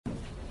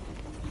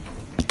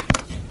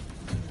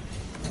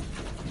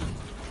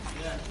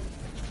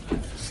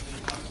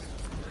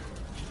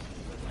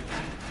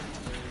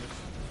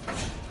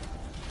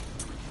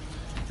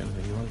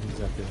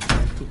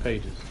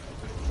pages.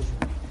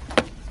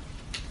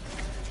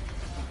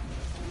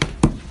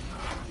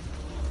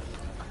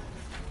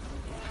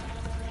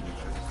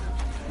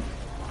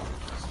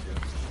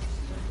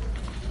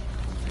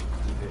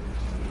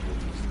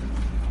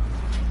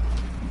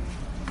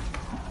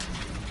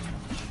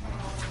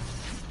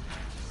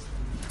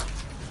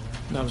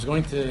 Now I was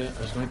going to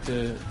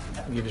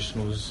give a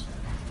shmooze.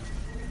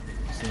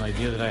 It's an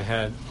idea that I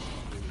had.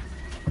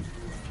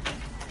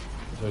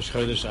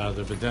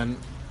 But then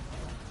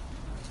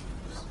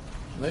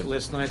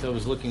last night I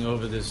was looking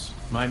over this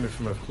mimer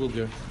from Rav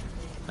Kluger.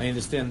 I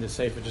understand the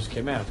Sefer just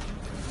came out.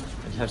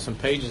 It has some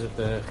pages that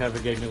the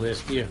Chaver gave me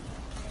last year.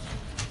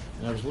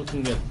 And I was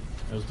looking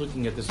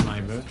at this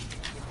mimer,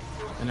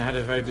 and I had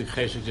a very big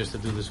cheshek just to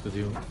do this with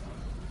you.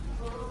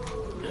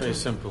 Very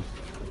simple.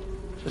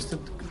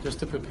 Just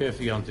to prepare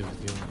for Yom Tov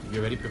with you.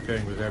 You're already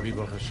preparing with Rabbi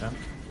Baruch Hashem.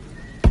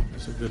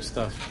 This is good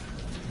stuff.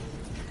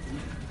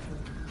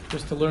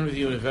 Just to learn with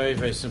you in a very,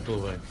 very simple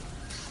way.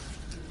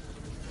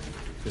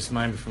 This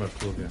mimer from a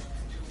Kluger.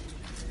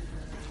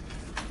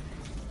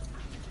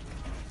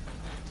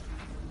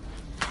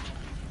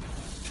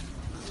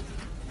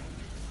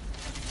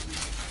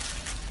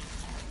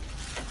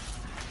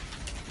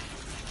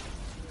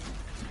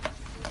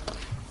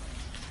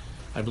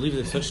 I believe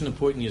that such an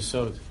important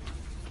yesod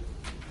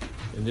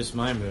in this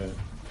mimer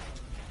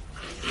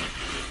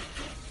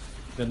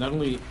that not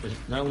only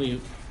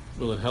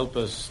will it help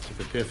us to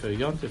prepare for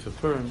Yom Tov, for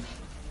Purim,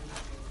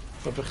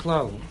 but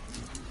b'chlal,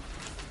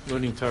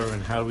 learning Torah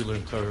and how we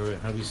learn Torah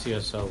and how we see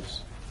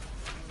ourselves.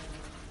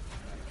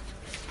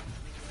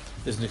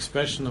 There's an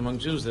expression among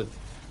Jews that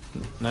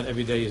not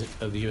every day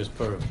of the year is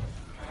Purim.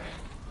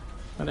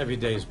 Not every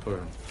day is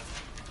Purim.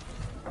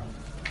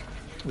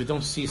 We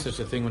don't see such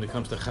a thing when it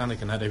comes to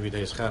Chanukah. Not every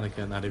day is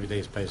Chanukah, not every day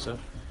is Pesach.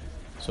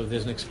 So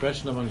there's an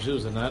expression among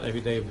Jews that not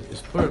every day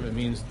is Purim. It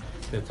means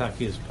that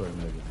Taki is Purim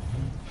every day.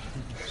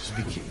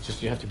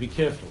 Just you have to be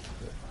careful.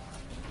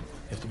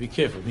 You have to be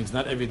careful. It means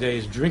not every day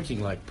is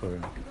drinking like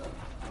Purim.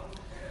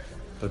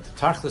 But the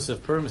tachlis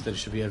of Purim is that it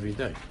should be every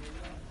day.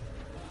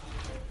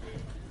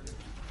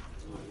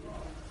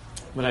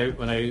 When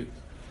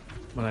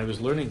I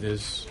was learning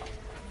this,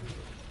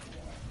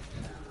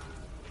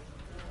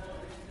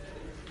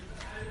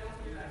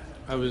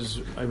 I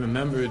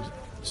remembered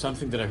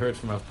something that I heard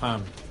from Rav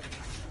Pam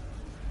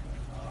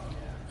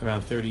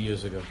around 30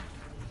 years ago.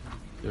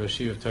 The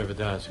Rashi of Torah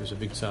Das, who was a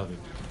big tzaddik.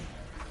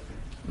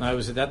 And I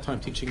was at that time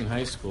teaching in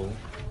high school,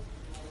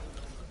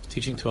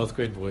 teaching 12th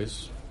grade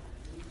boys,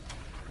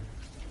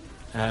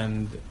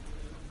 and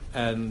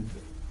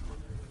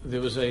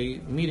there was a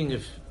meeting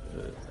of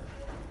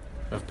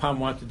Rav Pam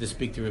wanted to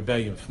speak to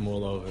rebellion from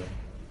all over.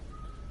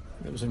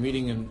 There was a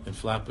meeting in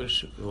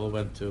Flatbush. We all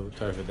went to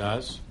Torah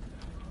Das,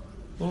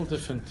 all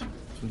different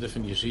from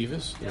different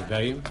yeshivas, the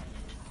rebellion,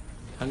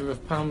 and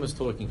Rav Pam was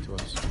talking to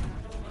us.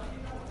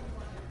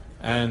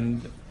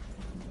 And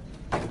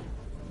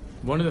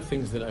one of the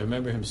things that I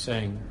remember him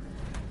saying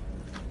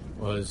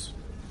was,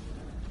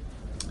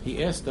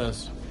 he asked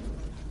us,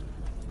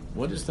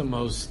 what is the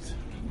most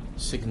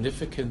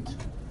significant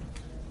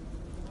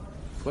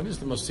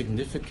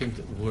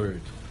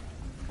word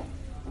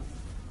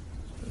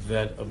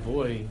that a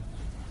boy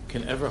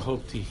can ever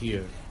hope to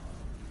hear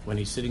when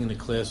he's sitting in the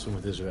classroom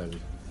with his rabbi?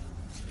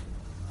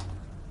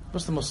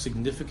 What's the most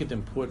significant,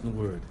 important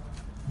word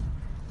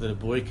that a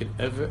boy could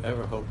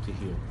ever hope to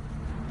hear?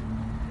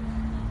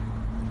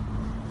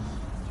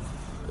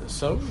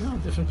 So,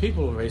 different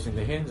people were raising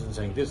their hands and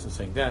saying this and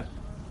saying that.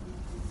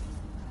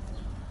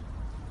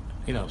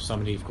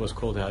 Somebody, of course,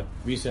 called out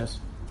recess.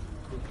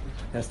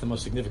 That's the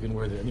most significant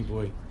word that any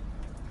boy,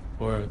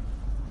 or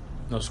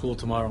no school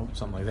tomorrow,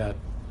 something like that.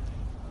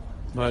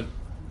 But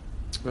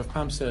Rav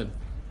Pam said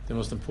the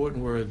most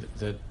important word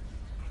that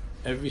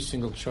every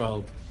single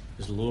child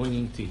is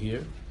longing to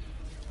hear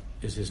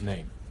is his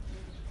name.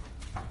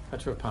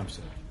 That's what Rav Pam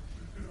said.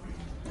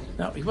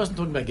 Now, he wasn't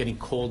talking about getting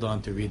called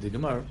on to read the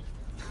Gemara.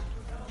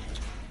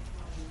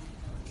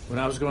 When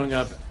I was growing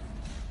up,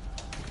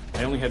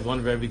 I only had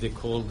one Rebbe that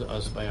called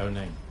us by our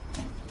name.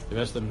 The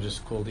rest of them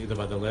just called either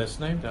by the last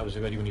name. That was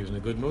already when he was in a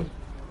good mood.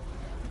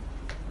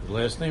 The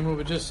last name, or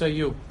would just say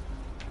you.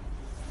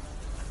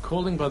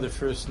 Calling by the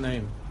first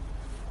name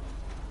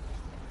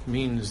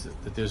means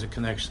that there's a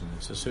connection.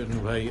 It's a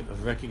certain way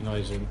of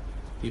recognizing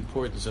the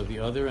importance of the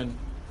other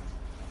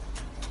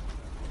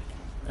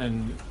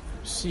and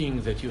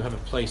seeing that you have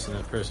a place in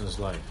that person's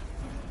life.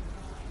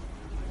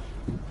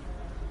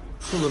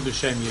 Full of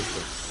B'Shem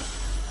Yikra.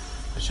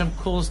 Hashem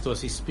calls to us,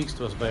 He speaks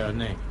to us by our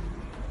name.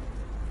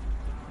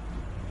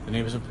 The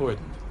name is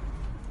important.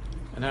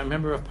 And I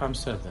remember Rav Pam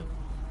said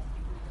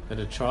that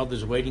a child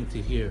is waiting to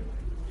hear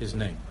his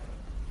name.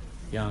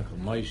 Yankel,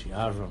 Moshe,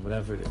 Avram,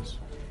 whatever it is.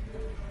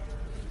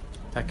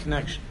 That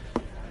connection.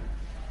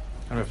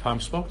 And Rav Pam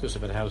spoke to us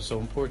about how it's so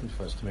important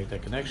for us to make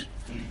that connection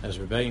as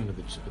rebellion with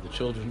the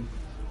children,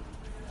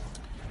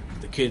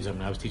 with the kids.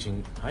 I was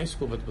teaching high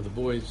school, but with the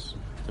boys,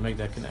 to make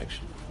that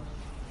connection.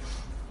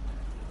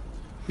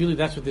 Really,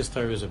 that's what this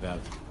Torah is about.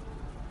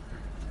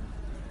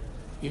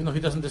 even though he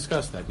doesn't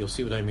discuss that. You'll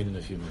see what I mean in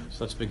a few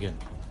minutes. Let's begin.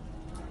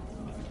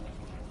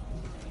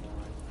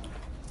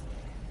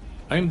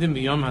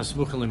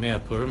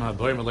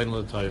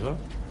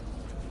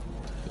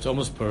 It's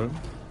almost Purim.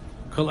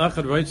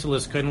 Everybody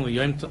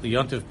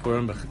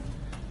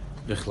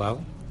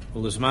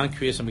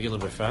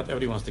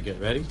wants to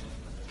get ready.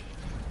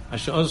 I'm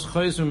sure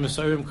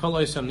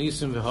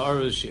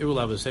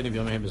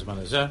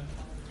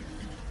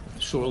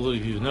all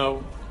of you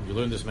know, you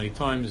learned this many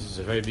times, this is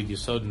a very big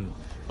yesod in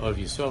of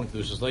Yisrael,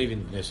 Kedushas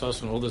Levin,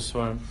 Nesas, and all this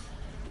farm,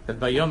 that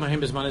by Yom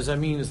HaHim Bezman Hazeh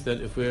means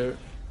that if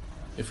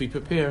we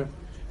prepare,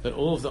 that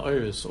all of the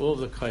iris, all of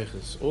the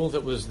kaiches, all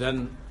that was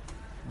then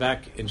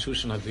back in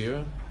Shushan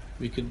Hadira,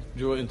 we could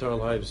draw into our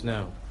lives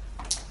now.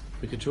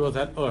 We could draw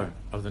that or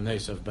of the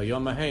Nes of by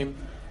Yom HaHim,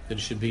 that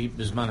it should be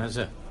Bezman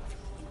Hazeh.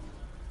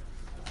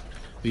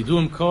 We do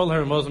him call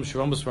her Muslim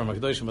Sharomus for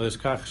Magdoshim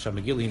Kach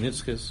Shamagili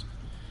Nitzkis.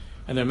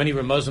 And there are many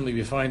Ramazim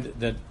we find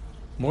that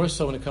more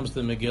so when it comes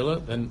to the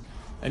Megillah than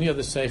any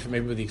other sefer,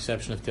 maybe with the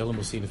exception of Tehillim,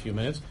 we'll see in a few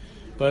minutes.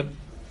 But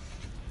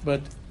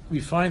we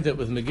find that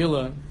with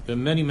Megillah, there are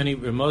many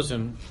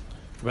Ramazim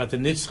about the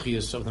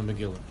Nitzchias of the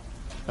Megillah,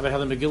 about how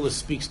the Megillah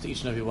speaks to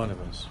each and every one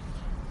of us,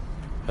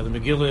 how the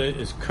Megillah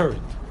is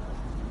current.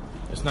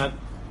 It's not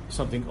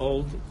something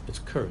old; it's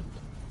current.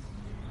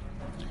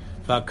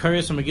 It's a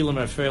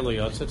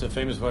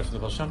famous word from the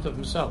Baal Shem Tov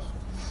himself.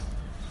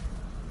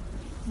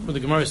 But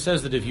the Gemara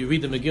says that if you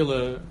read the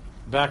Megillah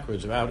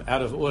backwards or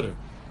out of order,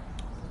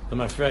 the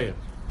Mafreya,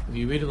 if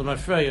you read it the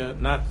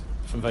Mafreya, not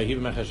from Vayiv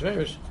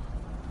Mechashverish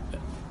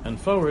and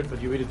forward,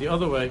 but you read it the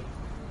other way,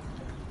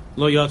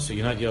 Lo Yotze,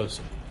 you're not Yotze.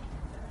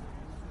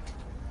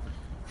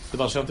 The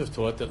Baal Shem Tov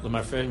taught that the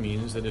Mafreya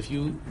means that if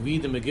you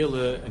read the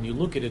Megillah and you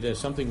look at it as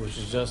something which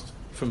is just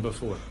from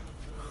before,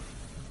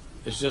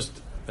 it's just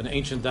an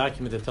ancient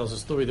document that tells a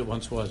story that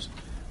once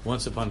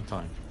upon a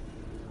time.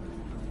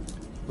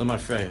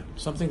 L'mafreya,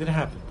 something that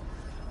happened.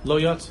 Lo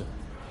yatsa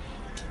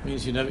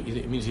means you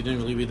didn't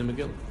really read the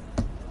Megillah.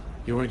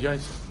 You weren't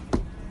yatsa.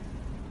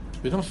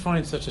 We don't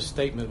find such a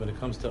statement when it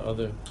comes to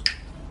other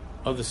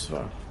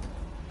svar.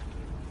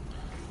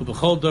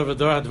 Ubechol dor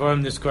v'dor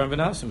hadvarim niskarim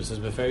v'nasim. It says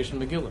beferish in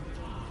Megillah.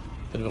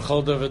 But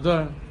ubechol dor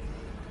v'dor,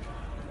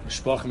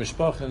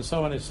 mishpach, and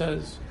so on. It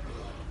says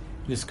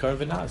niskarim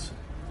v'nasim.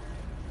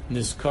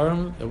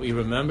 Niskarim, that we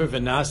remember,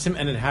 v'nasim,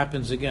 and it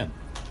happens again.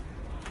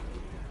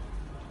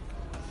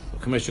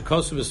 That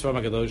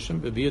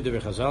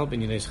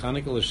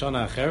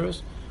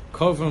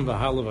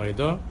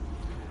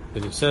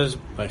it says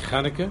by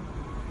Chanukah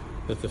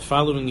that the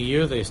following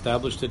year they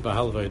established it by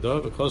Hal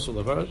Vaydah because of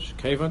Lavarj,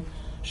 Kevan,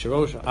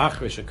 Shirosh,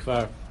 Achre,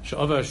 Shekvar,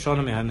 Sha'over,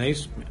 Shona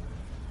Mehanes,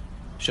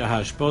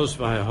 Shahashpos,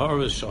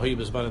 Vahahoris, Shahib,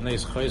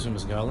 Zbananes, Chayzim,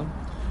 Zgalim.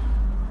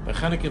 By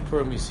Chanukah and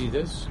Purim we see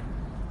this.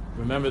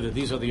 Remember that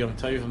these are the Yom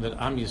Tovim that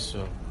Am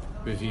Yisrael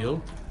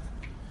revealed.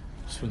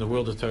 It's from the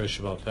world of Torah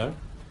Shabbat Peh.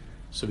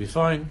 So we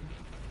find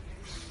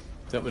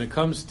that when it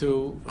comes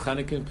to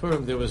Chanukah and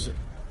Purim, there was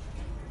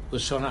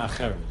Lashona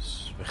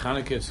Acheres. By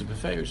Chanukah, it's the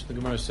Befeiros. The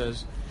Gemara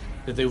says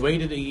that they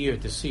waited a year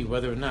to see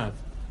whether or not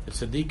the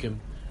Tzaddikim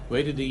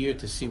waited a year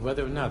to see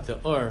whether or not the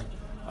Or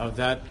of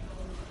that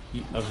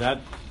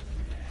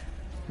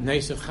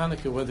Nes of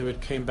Chanukah, whether it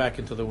came back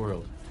into the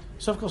world.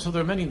 So of course,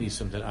 there are many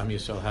Nisim that Am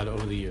Yisrael had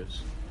over the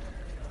years.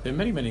 There are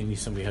many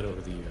Nisim we had over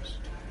the years.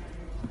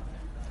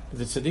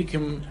 The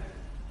Tzaddikim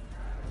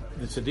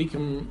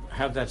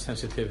have that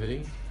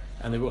sensitivity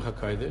and the Ruach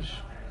HaKodesh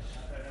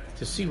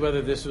to see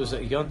whether this was a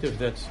yontiv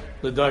that's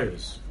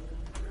l'dayros,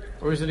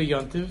 or is it a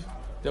yontiv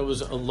that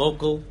was a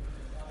local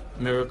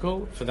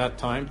miracle for that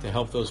time to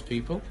help those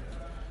people,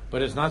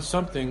 but it's not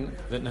something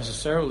that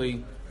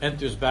necessarily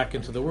enters back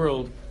into the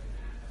world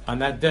on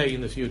that day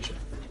in the future.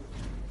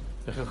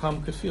 The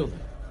Chacham could feel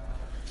that.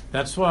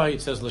 That's why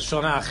it says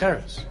Lashona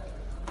Acheres.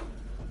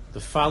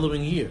 The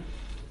following year,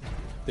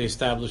 they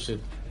established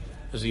it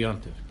as a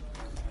yontiv.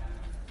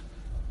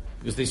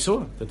 Because they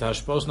saw that the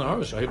Hashpos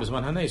Naharish,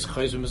 Ahibazman Hanes,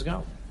 Chayzim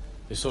Mizgal.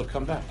 They saw it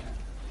come back.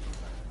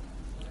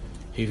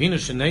 Hivinu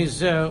Shenei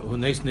Zeh Hu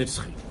Nes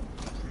Nitzchi.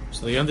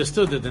 So they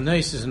understood that the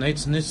Nes is a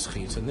Nes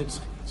Nitzchi. It's a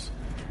Nitzchi.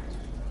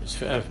 It's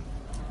forever.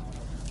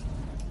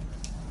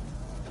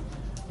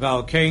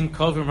 Val Kain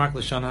Kol V'Mark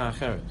L'Shana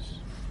Acheres.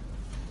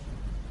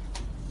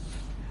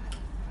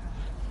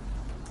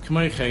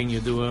 K'may Chayin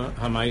Yedua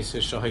Hamaisa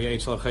Shahaya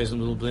Eitzel Chayzim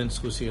Little Blind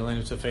Schusi Elaine.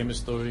 It's a famous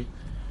story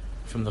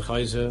from the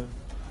Chayzer.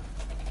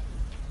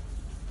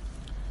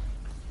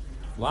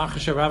 Now the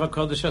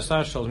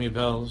Sar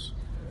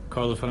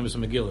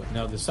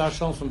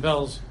Shalom from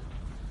Bells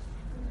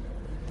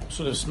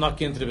sort of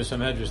snuck into the Beis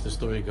HaMedrash, the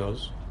story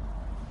goes,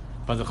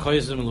 by the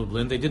Chayzim in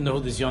Lublin. They didn't know who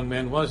this young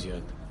man was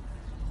yet.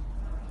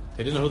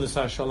 They didn't know who the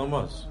Sar Shalom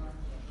was.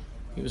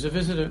 He was a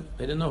visitor.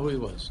 They didn't know who he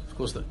was. Of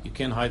course, you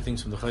can't hide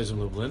things from the Chayzim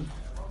Lublin.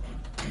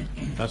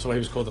 That's why he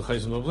was called the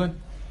Chayzim Lublin.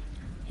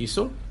 He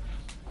saw.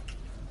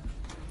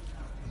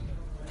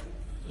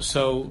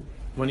 So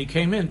when he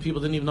came in, people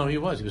didn't even know who he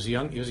was. He was a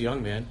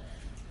young man,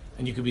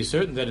 and you could be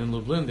certain that in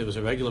Lublin there was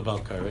a regular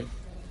Balkari.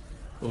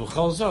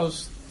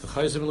 the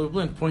Chayzer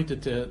Lublin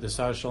pointed to the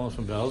Sar Shalom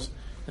from Belz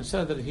and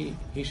said that he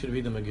should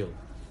read the Megillah.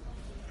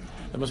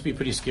 That must be a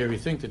pretty scary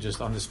thing to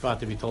just on the spot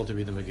to be told to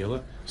read the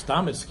Megillah.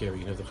 Stam, it's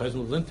scary. If the Chayzer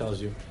Lublin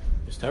tells you,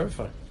 it's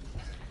terrifying.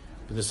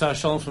 But the Sar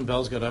Shalom from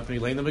Belz got up and he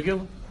learned the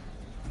Megillah.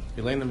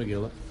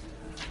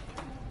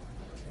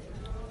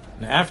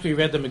 And after he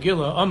read the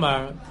Megillah,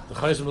 Omar, the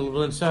Chayzer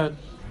Lublin said,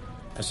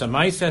 I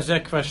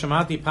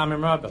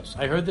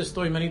heard this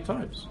story many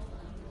times.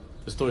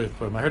 The story of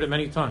Purim. I heard it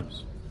many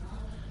times.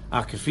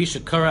 But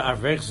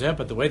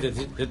the way that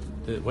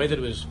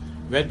it was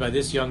read by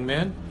this young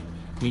man,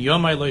 I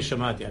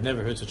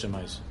never heard such a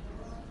mice.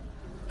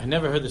 I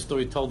never heard the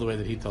story told the way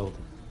that he told it.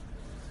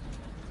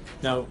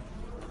 Now,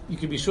 you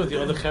can be sure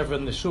the other chevra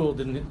in the shul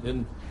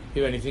didn't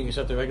hear anything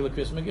except the regular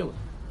Kriyas Megillah.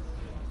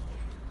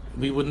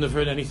 We wouldn't have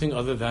heard anything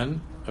other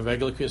than a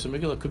regular Kriyas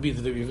Megillah. It could be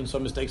that there were even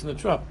some mistakes in the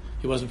truck.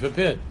 He wasn't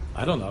prepared.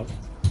 I don't know.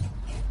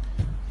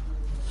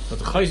 But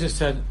the Chayzer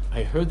said,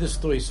 I heard this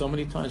story so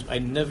many times, I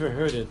never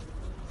heard it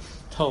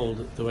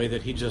told the way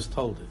that he just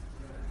told it.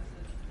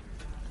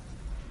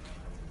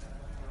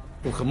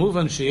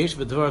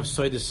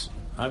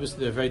 Obviously,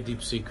 there are very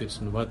deep secrets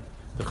in what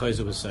the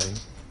Chayzer was saying.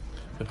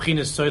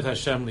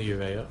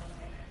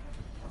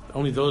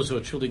 Only those who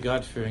are truly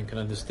God-fearing can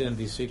understand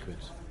these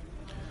secrets.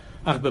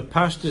 But Rav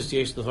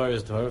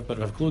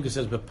Kluge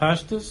says,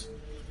 Bepashtus,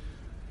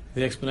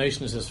 the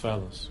explanation is as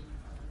follows.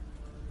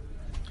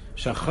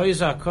 That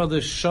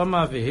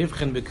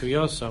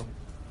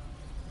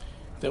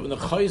when the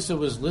Chayzer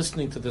was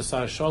listening to the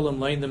Sar Shalom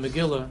laying the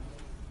Megillah,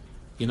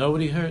 you know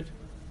what he heard?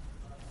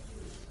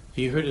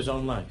 He heard his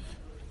own life.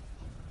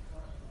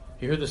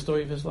 He heard the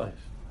story of his life.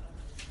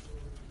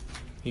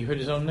 He heard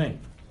his own name.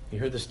 He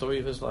heard the story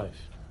of his life.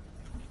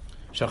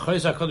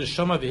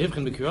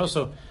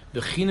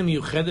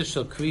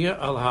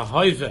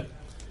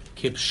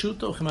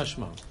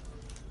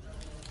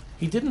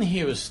 He didn't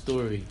hear a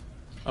story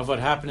of what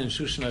happened in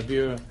Shushan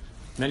Abira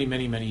many,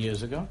 many, many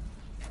years ago.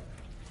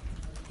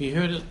 He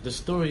heard the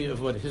story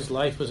of what his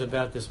life was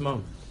about this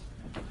moment,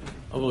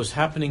 of what was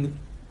happening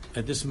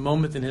at this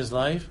moment in his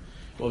life,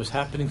 what was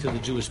happening to the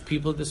Jewish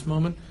people at this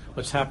moment,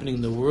 what's happening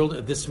in the world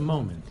at this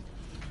moment.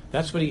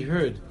 That's what he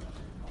heard.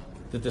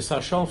 That the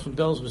Sar Shalom from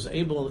Belz was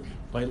able,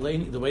 by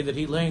laying, the way that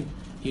he lay,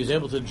 he was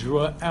able to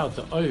draw out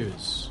the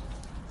oyres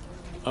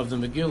of the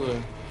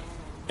Megillah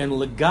and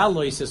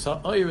legalois his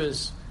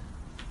oyres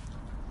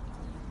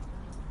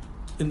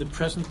in the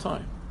present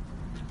time.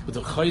 But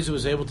the Chayzer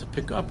was able to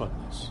pick up on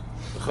this.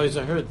 The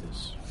Chayzer heard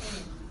this.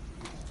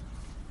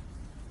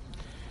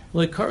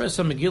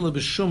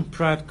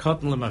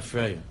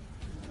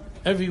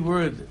 Every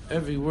word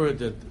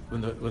that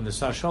when the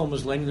Sar Shalom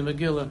was laying the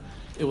Megillah,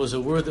 it was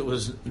a word that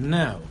was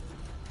now.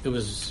 It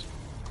was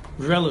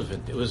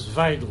relevant. It was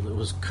vital. It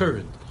was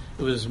current.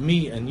 It was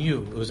me and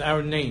you. It was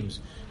our names.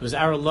 It was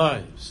our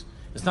lives.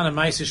 It's not a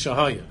Ma'aseh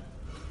Shahaya.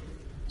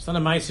 It's not a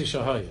Ma'aseh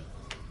Shahaya.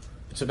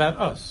 It's about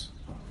us.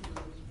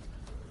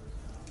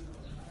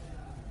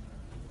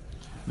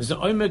 And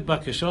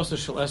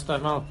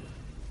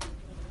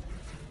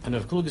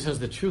Rav Kluge says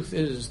the truth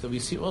is that we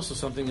see also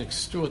something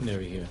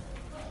extraordinary here.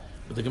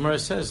 But the Gemara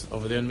says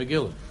over there in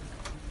Megillah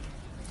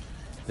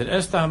that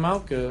Esther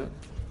HaMalka,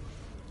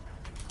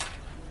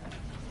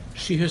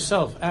 she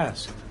herself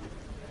asked.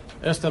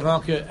 Esther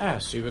HaMalka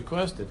asked, she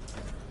requested,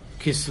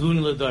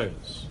 Kislun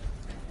L'Dayros.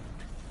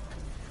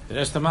 That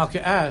Esther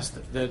HaMalka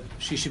asked that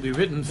she should be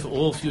written for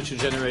all future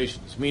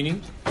generations,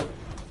 meaning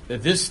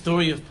that this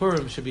story of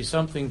Purim should be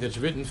something that's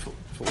written for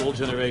all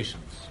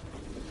generations.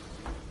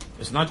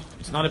 It's not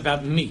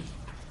about me.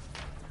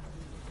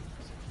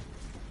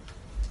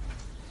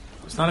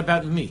 It's not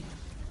about me.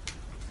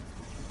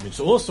 It's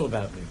also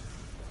about me.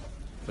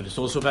 But it's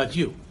also about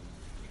you.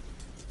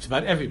 It's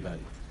about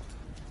everybody.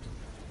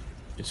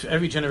 It's for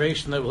every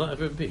generation that will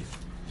ever be.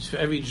 It's for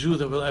every Jew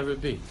that will ever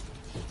be.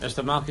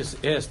 Esther Malka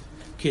asked,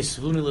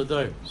 Kisvuni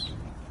l'dayros.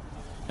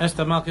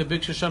 Esther Malka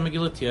biksha sham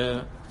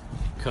Megillah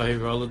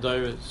kahira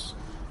l'dayros.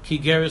 Ki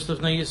geris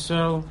l'vnei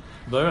Yisrael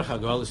baruch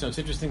hagal. So it's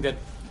interesting that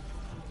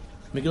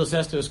Megillah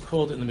Esther is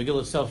called in the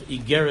Megillah itself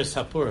Igeris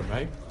HaPurim,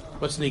 right?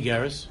 What's an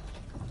Igeris?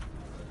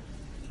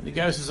 An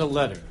Igeris is a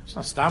letter. It's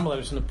not stam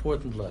letter, it's an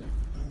important letter.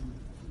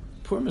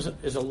 Purim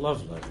is a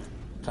love letter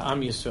to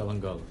Am Yisrael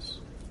and Golos.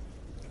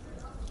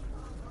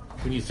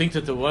 When you think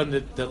that the one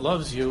that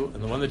loves you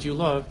and the one that you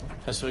love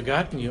has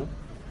forgotten you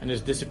and has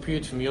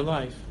disappeared from your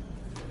life,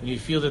 and you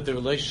feel that the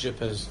relationship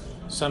has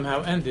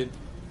somehow ended,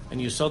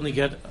 and you suddenly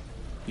get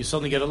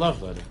a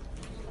love letter.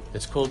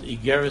 It's called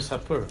Igeris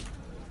HaPurim.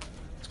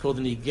 It's called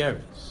an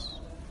Igeris.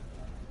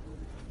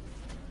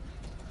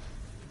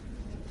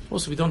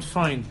 Also, we don't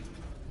find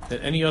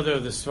that any other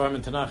of the Svarim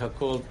in Tanakh are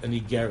called an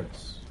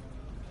Igeris,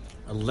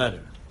 a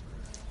letter.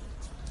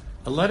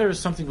 A letter is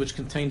something which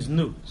contains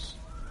news.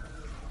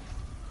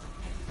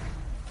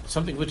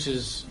 Something which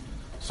just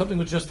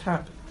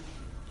happened.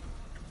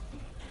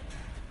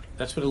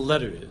 That's what a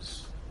letter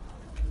is.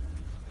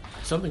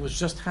 Something which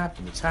just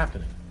happened. It's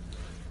happening.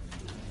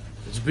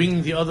 It's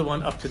bringing the other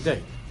one up to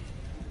date.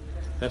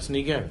 That's an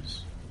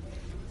Igeris.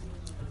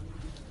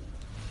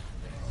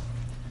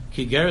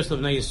 Ki geras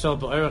levnei Yisrael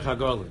ba'orach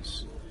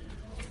hagolos.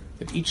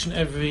 That each and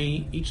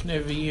every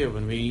year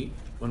when we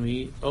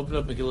open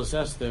up Megillas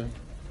Esther,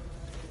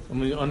 when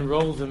we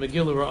unroll the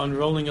Megillah, we're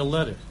unrolling a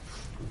letter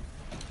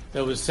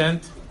that was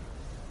sent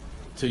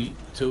to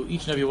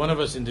each and every one of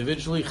us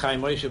individually. Chai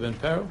Moshe ben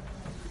Pero,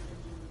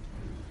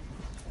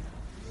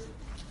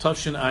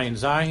 Tavshin Ayin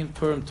Zayin,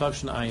 Purim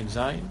Tavshin Ayin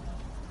Zayin.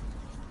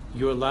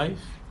 Your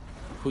life,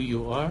 who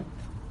you are,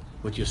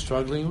 what you're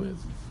struggling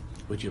with,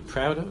 what you're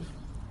proud of,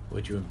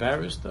 what you're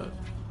embarrassed of,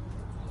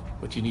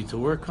 what you need to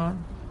work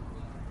on.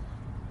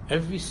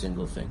 Every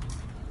single thing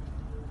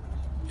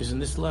is in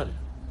this letter.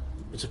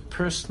 It's a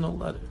personal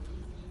letter.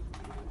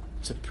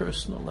 It's a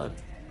personal letter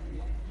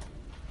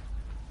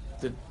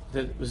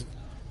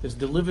that's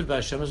delivered by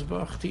Hashem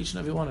Yisbarach to each and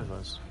every one of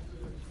us.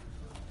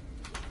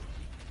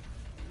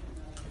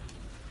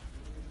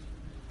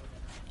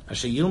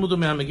 Asher Yilmudu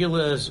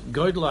me'Hamegillah as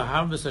Goydel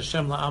Ahavas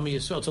Hashem la'Ami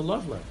Yisrael. It's a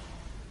love letter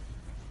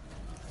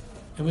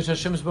in which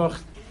Hashem Yisbarach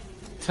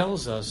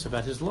tells us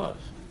about His love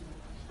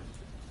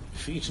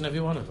for each and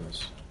every one of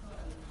us.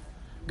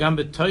 Gam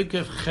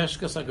b'toikev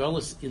cheshkas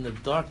hagolos, in the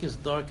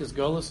darkest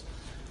golos,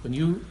 when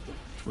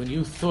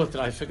you thought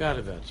that I forgot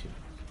about you,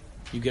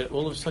 you get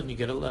all of a sudden you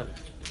get a letter.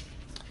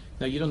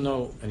 Now you don't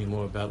know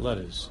anymore about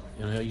letters.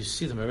 You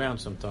see them around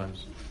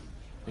sometimes.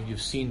 Maybe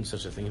you've seen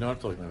such a thing. You know what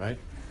I'm talking about, right?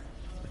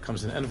 It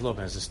comes in an envelope,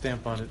 has a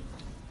stamp on it.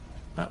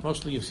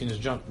 Mostly you've seen as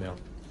junk mail,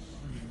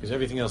 because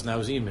everything else now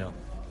is email.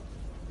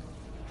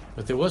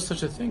 But there was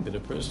such a thing that a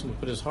person would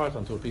put his heart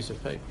onto a piece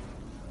of paper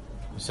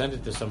and send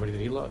it to somebody that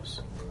he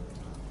loves,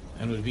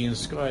 and would be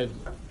inscribed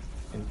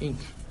in ink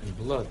and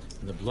blood,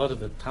 in the blood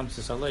of the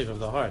Tamsis Alev of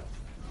the heart,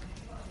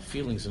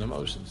 feelings and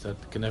emotions that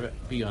can never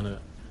be on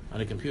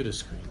a computer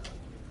screen.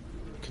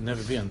 Can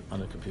never be on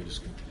a computer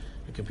screen.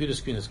 A computer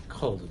screen is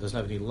cold; it doesn't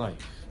have any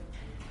life.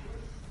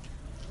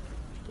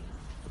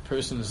 A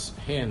person's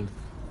hand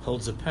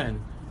holds a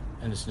pen,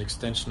 and it's an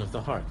extension of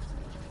the heart.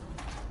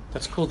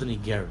 That's called an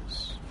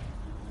igeris.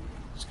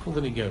 It's called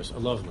an igeris, a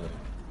love letter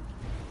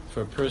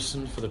for the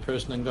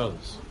person in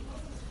Golos.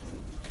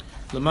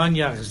 L'man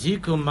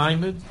yachziku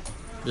maimed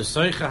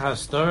b'soicha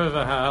hastorah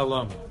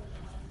v'ha'alama.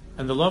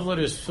 And the love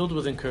letter is filled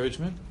with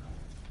encouragement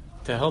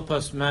to help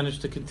us manage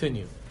to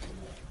continue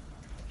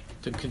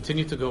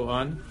to go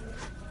on,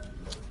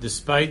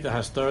 despite the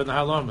hastorah and the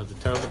halama, the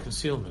terrible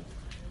concealment,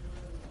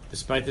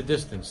 despite the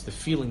distance, the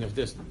feeling of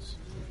distance.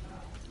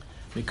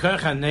 Mikach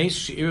haneis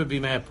she'ira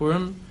b'mei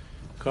Purim,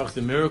 kach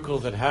the miracle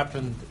that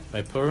happened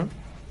by Purim.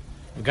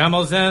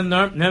 Gamal zen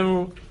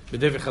nemru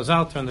b'devi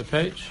Chazal. Turn the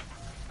page.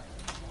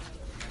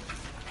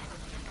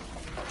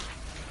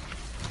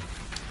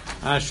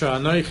 Asher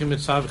anoichi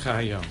mitzavcha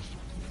hayom.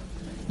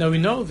 Now we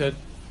know that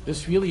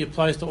this really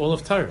applies to all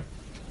of Torah.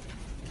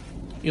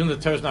 Even though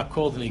the Torah is not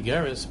called an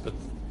Igeris, but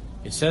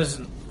it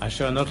says,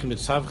 Asher anochi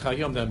mitzavcha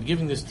hayom, that I'm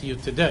giving this to you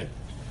today.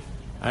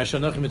 Asher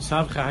anochi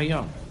mitzavcha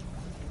hayom.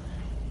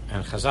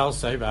 And Chazal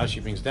say,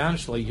 Rashi brings down,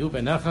 Shalei yu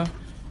benecha,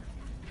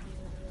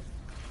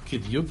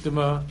 kid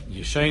yukdema,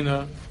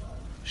 yeshena,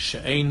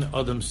 she'ein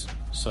adam's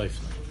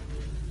seifna.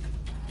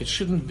 It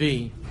shouldn't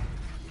be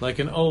like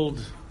an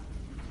old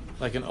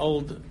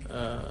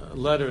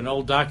letter, an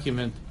old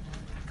document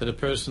that a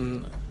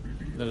person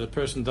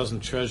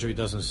doesn't treasure, he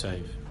doesn't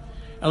save.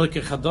 It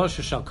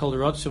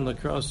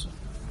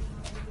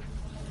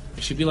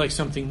should be like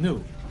something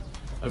new,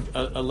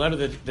 a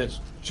letter that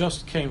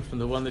just came from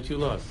the one that you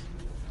love,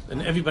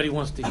 and everybody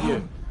wants to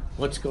hear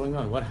what's going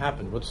on, what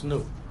happened, what's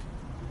new.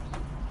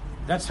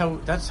 That's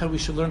how we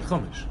should learn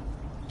Chumash.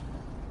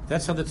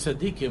 That's how the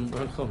tzaddikim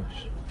learn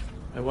Chumash.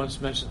 I once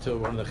mentioned to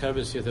one of the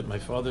Chavos here that my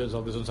father,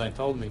 Zalgazun Zayin,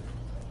 told me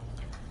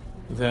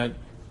that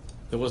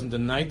there wasn't a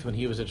night when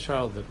he was a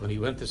child that when he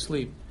went to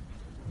sleep,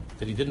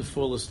 that he didn't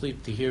fall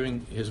asleep to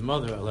hearing his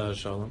mother, Aleh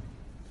Shalom.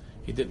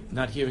 He did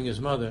not hearing his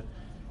mother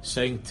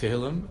saying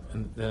Tehillim,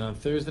 and then on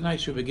Thursday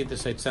night she would begin to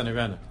say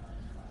Tzanerana.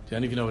 Do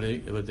any of you know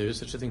what there is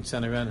such a thing,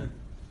 Tzanerana?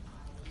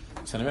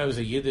 Tzanerana was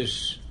a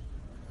Yiddish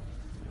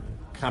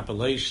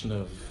compilation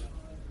of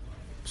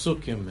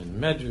psukim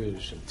and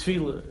medrash and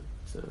tefillah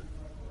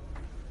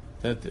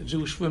that the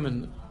Jewish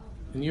women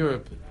in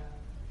Europe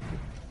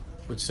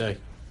would say.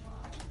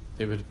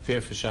 They would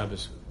prepare for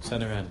Shabbos,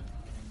 Tzanerana.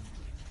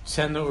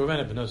 Tzenna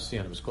Urena, but no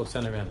Siena. It was called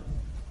Tzanerana.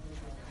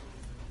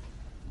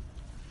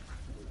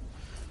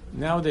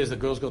 Nowadays, the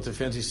girls go to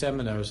fancy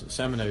seminaries,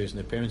 and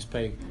their parents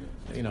pay,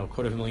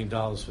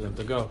 $250,000 for them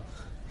to go.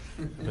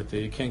 But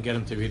you can't get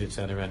them to read it,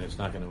 Tzanerana. It's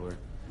not going to work.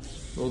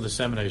 All the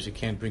seminaries, you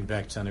can't bring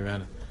back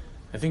Tzanerana.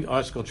 I think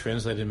Art School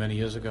translated many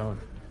years ago,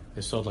 and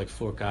they sold like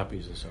 4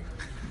 copies or something.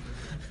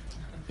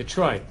 They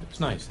tried. It's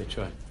nice. They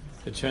tried.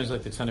 They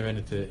translate the Tzanerana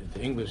into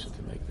English and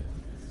to make that.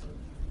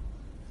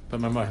 But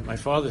my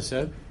father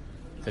said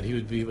that he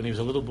would be, when he was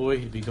a little boy,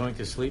 he'd be going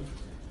to sleep,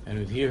 and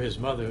he would hear his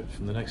mother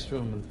from the next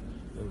room,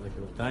 like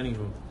a dining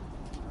room.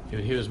 He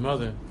would hear his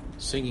mother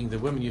singing. The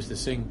women used to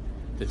sing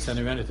the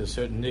Tzanerana to a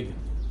certain niggin.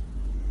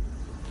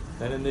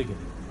 That a niggin.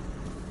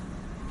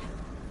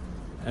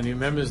 And he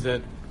remembers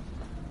that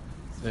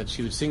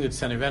she would sing the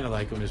Tzanerana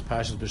like when it was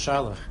Parshas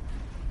B'Shalach.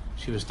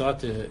 she would start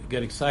to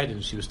get excited,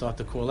 and she would start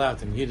to call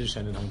out in Yiddish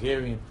and in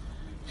Hungarian.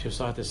 She would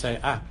start to say,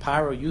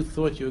 Paro, you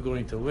thought you were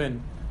going to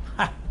win.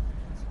 Ha!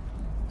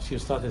 She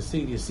would start to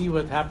see, you see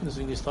what happens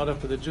when you start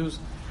up with the Jews?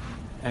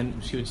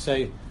 And she would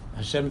say,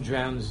 Hashem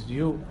drowns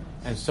you,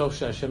 and so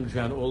shall Hashem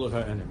drown all of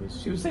our enemies.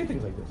 She would say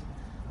things like this.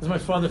 As my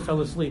father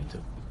fell asleep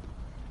to.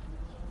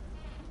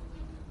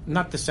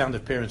 Not the sound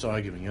of parents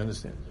arguing, you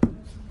understand?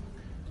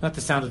 Not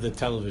the sound of the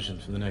television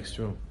from the next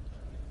room.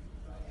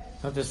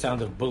 Not the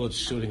sound of bullets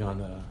shooting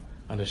on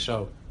the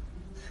show.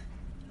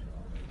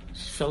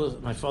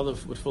 My father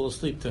would fall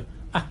asleep to,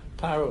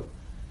 Paro,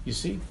 you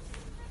see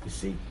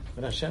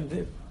what Hashem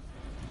did.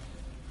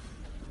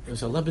 It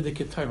was a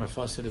lebedik time. My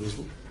father said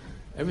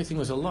everything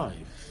was alive.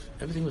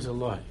 Everything was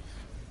alive.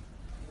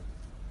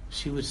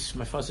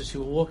 My father said she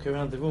would walk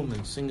around the room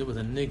and sing it with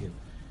a niggin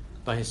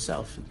by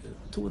herself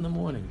at 2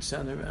 a.m,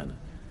 standing around.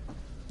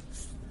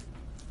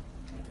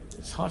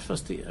 It's hard for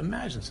us to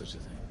imagine such a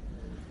thing.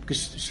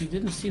 Because she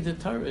didn't see the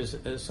Torah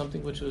as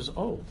something which was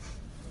old.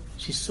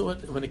 She saw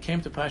it when it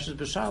came to Parshas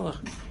B'Shalach,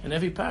 and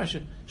every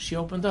parsha she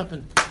opened up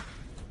and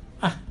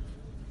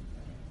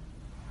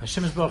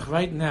Hashem Yisborach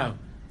right now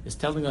is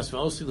telling us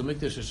V'osi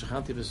l'mikdash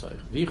v'shachanti b'soich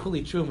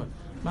v'yichuli truma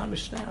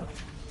mamish now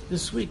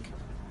this week.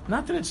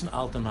 Not that it's an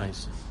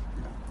altamais,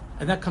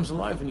 and that comes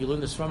alive when you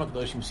learn this from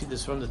HaKadosh. You see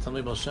this from the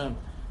Talmud Baal Shem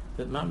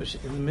that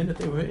mamish in the minute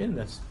they were in.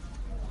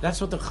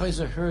 That's what the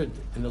Chayzer heard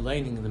in the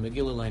laning, in the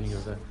Megillah laning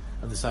of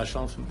the Sar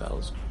Shalom from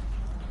Belz.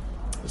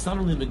 It's not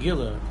only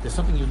Megillah. There's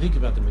something unique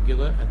about the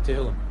Megillah and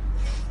Tehillim,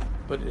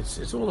 but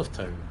it's all of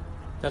Torah.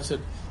 That's it.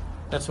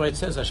 That's why it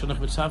says,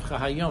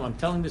 I'm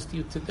telling this to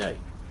you today.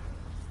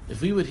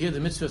 If we would hear the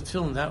mitzvah of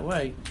Tefillin that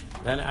way,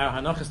 then our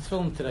Hanachas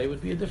Tefillin today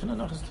would be a different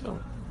Hanachas Tefillin.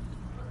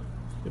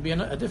 It would be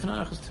a different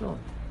Hanachas Tefillin.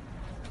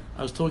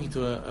 I was talking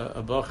to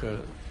a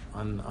Bacher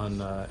on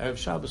Erev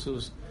Shabbos who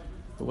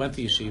went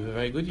to yeshiva, a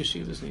very good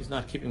yeshiva, and he's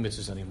not keeping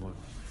mitzvahs anymore.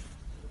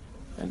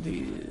 And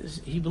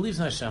he believes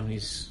in Hashem, and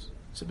he's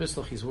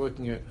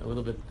working a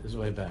little bit his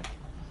way back.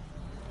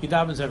 He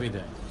davens every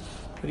day,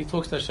 but he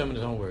talks to Hashem in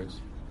his own words.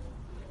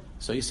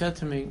 So he said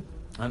to me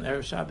on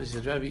Erev Shabbos, he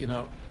said, Rabbi,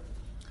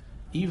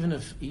 even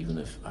if he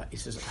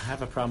says, I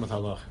have a problem with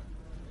halach,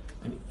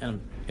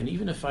 and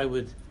even if I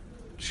would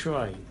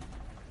try,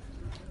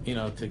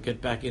 to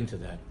get back into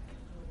that,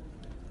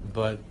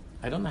 but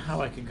I don't know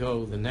how I could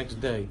go the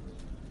next day,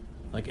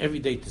 like every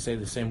day, to say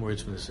the same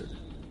words from the Siddur.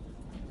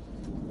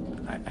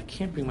 I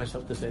can't bring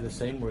myself to say the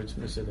same words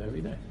from the Siddur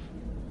every day.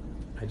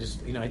 I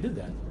just, I did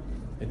that.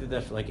 I did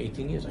that for like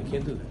 18 years. I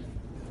can't do that.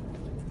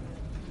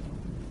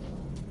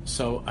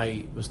 So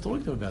I was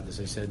talking to him about this.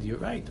 I said, you're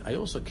right. I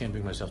also can't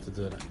bring myself to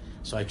do that.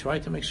 So I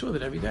tried to make sure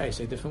that every day I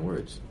say different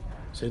words.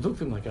 So he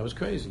looked at him like I was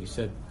crazy. He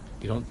said,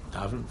 you don't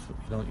daven,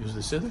 you don't use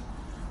the Siddur?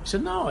 He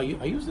said, no, I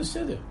use the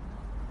Siddur.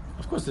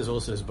 Of course, there's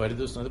also this body,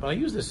 but I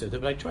use the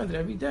Siddur. But I try that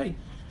every day.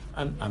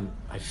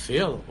 I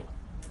fail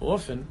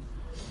often,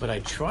 but I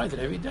try that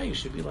every day. It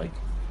should be like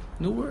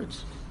new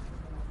words.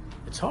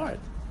 It's hard.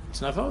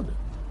 It's not avoda.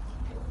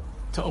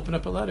 To open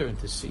up a letter and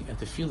to see and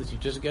to feel that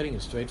you're just getting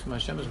it straight from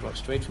Hashem Yisborach,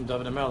 straight from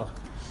David HaMelech,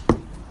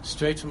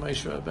 straight from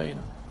Moshe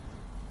Rabbeinu.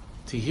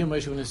 To hear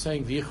Moshe when he's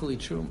saying V'yichuli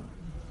Truma.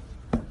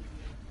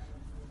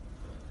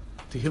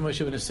 To hear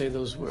Moshe when he say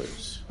those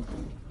words.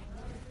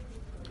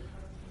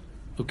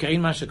 I'm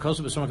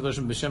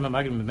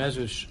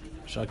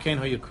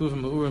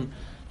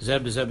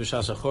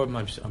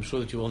sure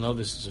that you all know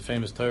this is a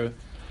famous Torah.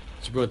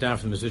 It's brought down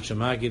from the Mezritch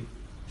Magid.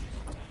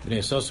 Bnei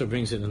Yissaschar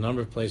brings it in a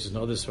number of places, and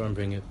others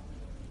bring it.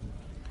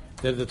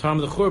 That at the time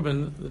of the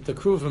Churban, the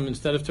Kruvim,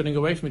 instead of turning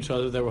away from each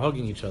other, they were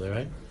hugging each other,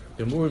 right?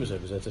 They're Murim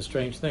Zebes. That's a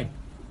strange thing.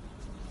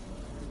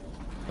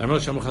 In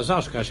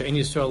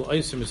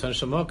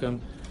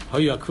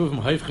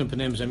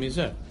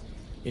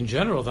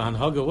general, the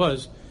Hanhaga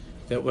was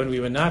that when we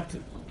were not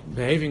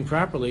behaving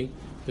properly,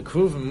 the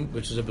Kruvim,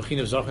 which is a Bechin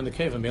of Zach in the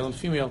cave, a male and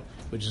female,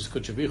 which is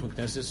Kutchavichum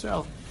Knesset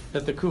Israel,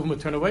 that the Kruvim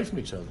would turn away from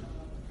each other.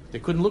 They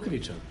couldn't look at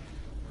each other.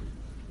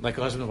 Like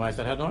a husband and wife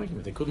that had an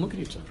argument. They couldn't look at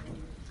each other.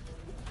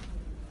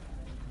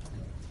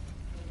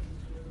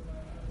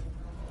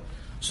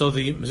 So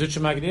the Mezritch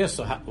Magid asks,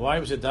 why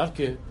was it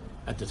Davke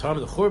at the time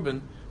of the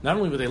Churban? Not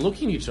only were they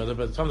looking at each other,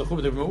 but at the time of the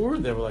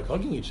Churban they were like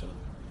hugging each other.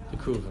 The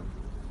Kruvim.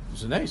 It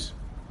was nice.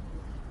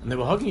 And they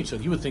were hugging each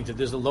other. You would think that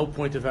there's a low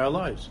point of our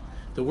lives.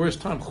 The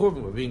worst time,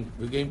 Churban,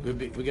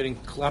 we're getting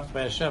clapped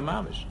by Hashem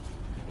Mamish.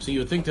 So you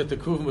would think that the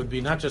Kruvim would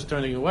be not just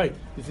turning away,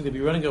 you think they'd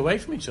be running away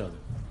from each other.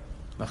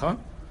 Nachon?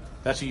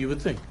 That's what you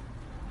would think.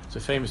 It's a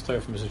famous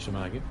Torah from Mezritch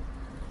Magid.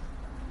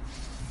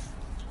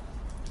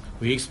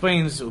 He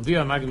explains,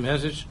 Ubiyah Magid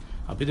Mezritch,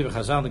 Al Pidei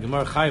B'Chazal, the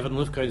Gemara Chayiv and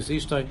Lufkei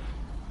Zishtoi,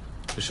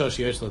 B'Shosh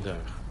Yesh L'Derech.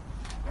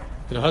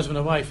 That a husband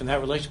and wife, in that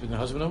relationship between a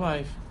husband and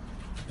wife,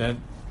 that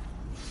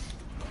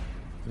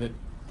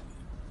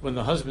when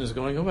the husband is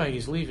going away,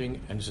 he's leaving,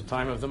 and it's a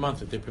time of the month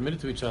that they're permitted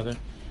to each other.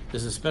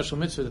 There's a special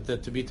mitzvah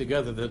that to be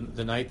together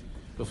the night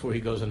before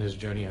he goes on his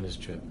journey, on his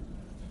trip.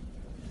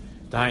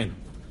 Dain.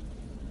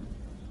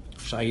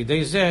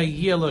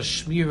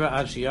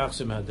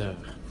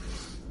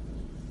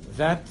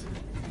 That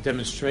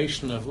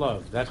demonstration of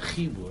love, that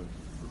chibur,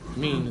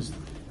 means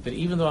that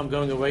even though I'm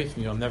going away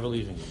from you, I'm never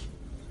leaving you.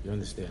 You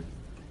understand?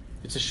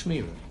 It's a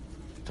shmirah,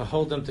 to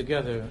hold them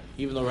together,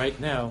 even though right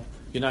now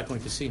you're not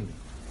going to see me.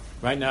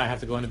 Right now I have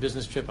to go on a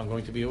business trip, I'm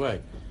going to be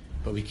away.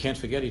 But we can't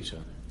forget each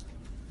other.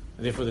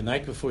 And therefore the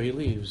night before he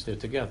leaves, they're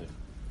together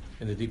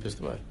in the deepest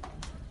way.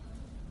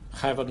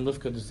 Chayvad and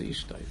Lufkad is the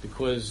Ishtai,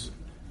 because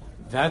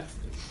that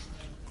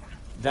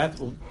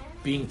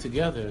being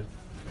together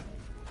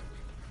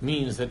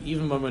means that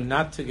even when we're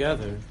not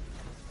together,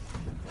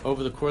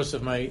 over the course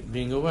of my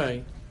being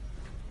away,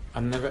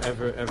 I'm never,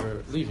 ever,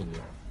 ever leaving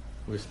you.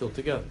 We're still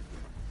together.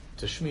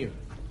 It's a shmir.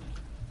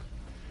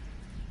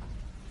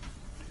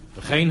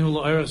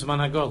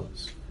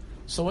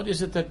 So what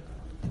is it that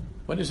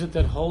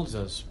holds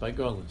us by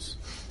Golas?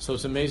 So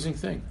it's an amazing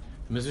thing.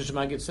 The Mizrash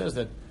Maggid says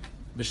that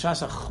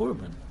B'shas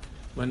HaChurban,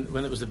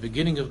 when it was the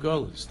beginning of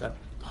Golas, that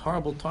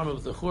horrible time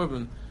of the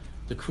Churban,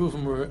 the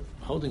Kruvim were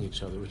holding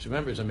each other, which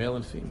remember is a male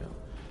and female.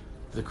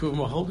 The Kruvim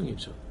were holding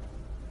each other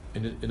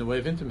in a way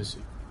of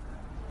intimacy.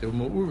 They were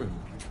Ma'urim.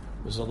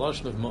 It was a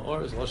lashon of Ma'or,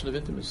 it was a lashon of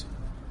intimacy.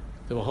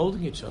 They were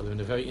holding each other in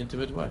a very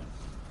intimate way.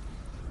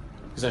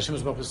 Because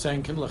Hashem was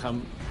saying, Kindlech,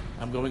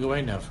 I'm going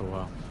away now for a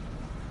while.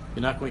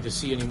 You're not going to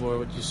see anymore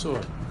what you saw.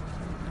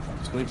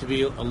 It's going to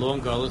be a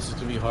long Golas, it's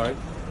going to be hard.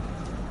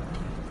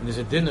 And there's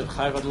a din of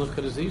Chayvad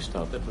Lufkad as the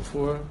Ishtat, that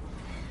before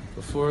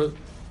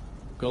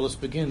Golas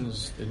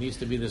begins, there needs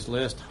to be this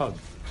last hug,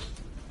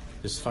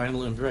 this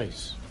final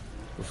embrace,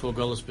 before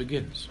Golas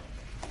begins.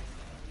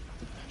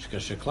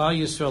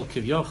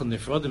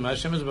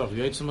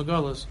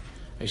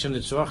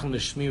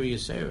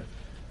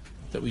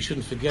 That we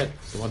shouldn't forget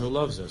the one who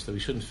loves us, that we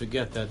shouldn't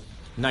forget that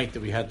night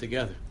that we had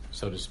together,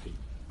 so to speak.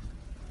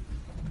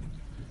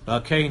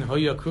 Therefore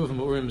the Kruvim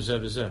were Ma'urim Zeh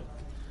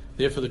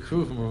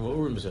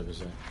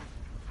B'Zeh.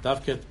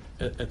 Davke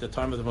at the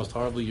time of the most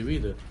horrible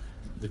Yerida,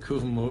 the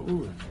Kruvim were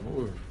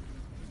Ma'urim.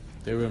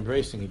 They were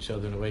embracing each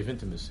other in a way of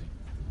intimacy.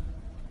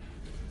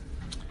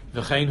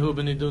 And so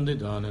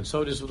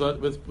it is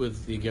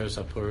with the Igeres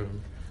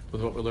HaPurim,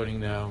 with what we're learning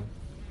now.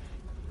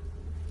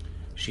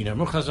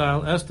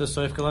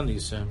 Chazal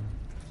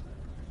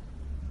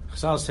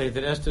say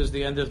that Esther is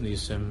the end of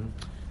Nisim.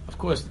 Of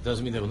course, it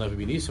doesn't mean there will never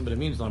be Nisim, but it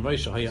means many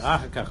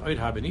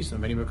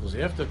miracles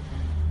after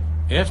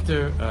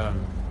Esther,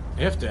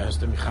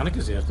 Mechanik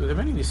is after. There are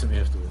many Nisim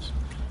afterwards.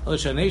 The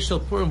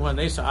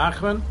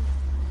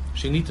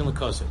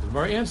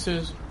Gemara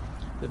answers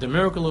that the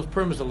miracle of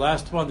Purim is the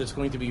last one that's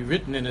going to be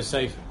written in a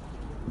sefer.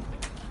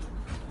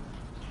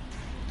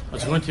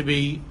 It's going to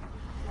be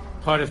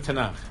part of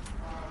Tanakh.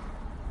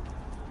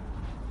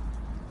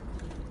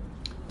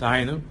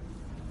 Dainu.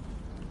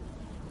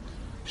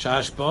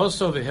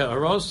 Shashboso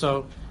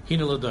v'he'aroso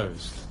hina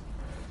l'doros.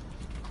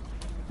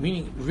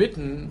 Meaning,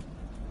 written,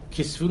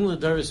 kisvun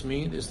l'doros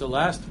mean is the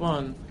last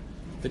one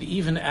that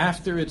even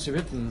after it's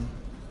written,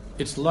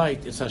 its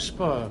light, its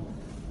hashpah,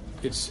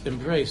 its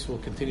embrace will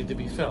continue to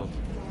be felt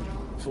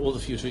for all the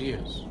future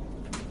years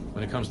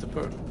when it comes to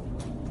Purim.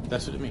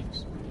 That's what it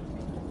means.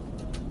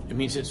 It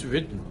means it's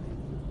written.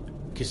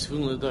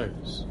 Kisvun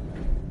l'doros.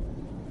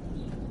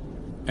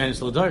 And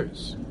it's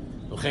l'doros.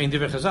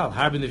 Chazal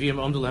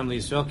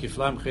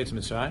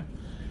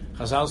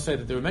say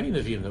that there were many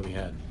Nevi'im that we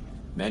had.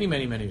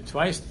 Many.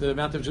 Twice the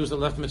amount of Jews that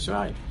left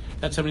Mitzrayim.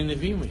 That's how many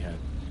Nevi'im we had.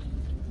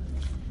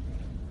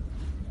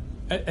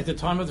 At the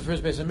time of the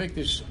first Beis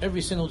HaMikdash,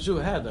 every single Jew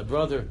had a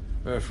brother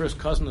or a first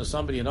cousin or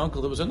somebody, an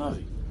uncle that was a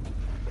Navi.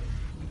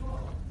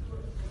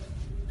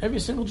 Every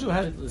single Jew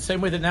had it. The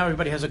same way that now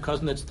everybody has a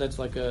cousin that's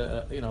like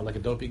a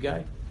dopey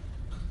guy.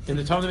 In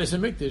the time of the Beis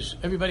HaMikdash,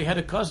 everybody had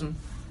a cousin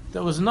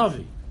that was a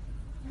Navi.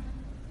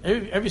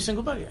 Every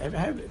single body. There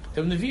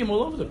were Nevi'im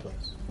all over the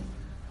place.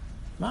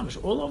 Mamish,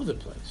 all over the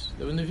place.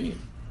 There were Nevi'im.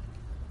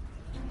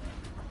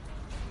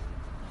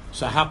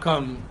 So how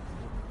come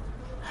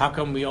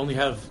we only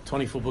have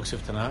 24 books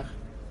of Tanakh?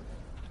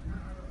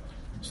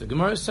 So the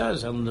Gemara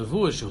says, "Al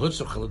nevuah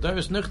shehutzu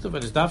chaladoros nichtav," and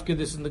it's dafke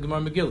this in the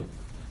Gemara Megillah.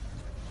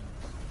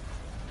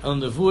 Al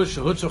nevuah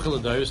shehutzu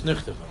chaladoros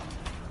nichtav.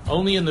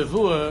 Only a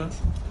nevuah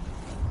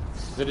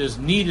that is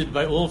needed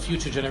by all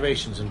future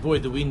generations, and boy,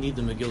 do we need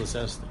the Megillah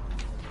Esther.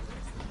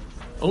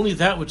 Only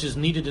that which is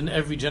needed in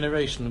every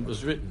generation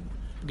was written,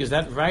 because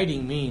that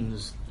writing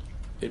means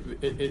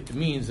it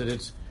means that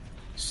it's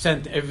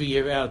sent every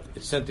year out.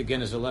 It's sent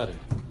again as a letter,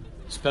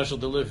 special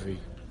delivery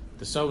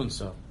to so and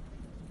so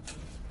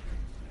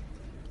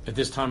at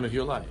this time of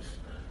your life.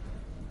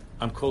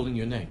 I'm calling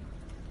your name.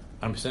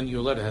 I'm sending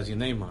you a letter that has your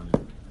name on it.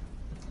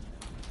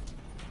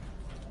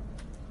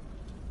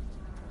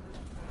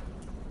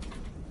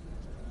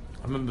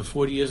 I remember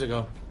 40 years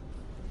ago.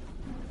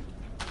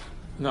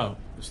 No,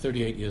 it was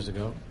 38 years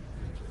ago.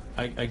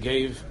 I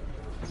gave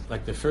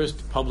like the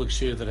first public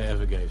shir that I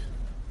ever gave.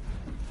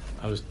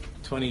 I was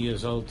 20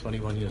 years old,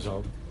 21 years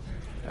old.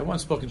 I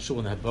once spoke in shul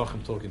and had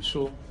Bacham talk in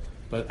shul,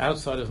 but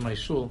outside of my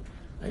shul,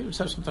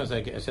 sometimes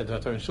I said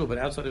that in shul, but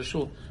outside of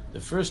shul,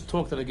 the first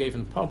talk that I gave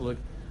in public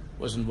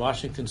was in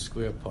Washington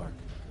Square Park.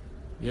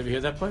 You ever hear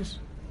that place?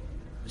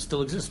 It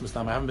still exists,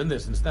 Mustam. I haven't been there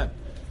since then.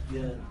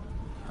 Yeah.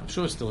 I'm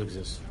sure it still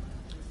exists.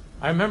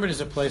 I remember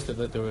there's a place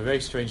that there were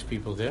very strange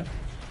people there.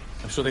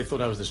 I'm sure they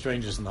thought I was the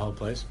strangest in the whole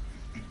place.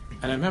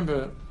 And I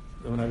remember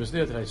when I was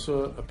there that I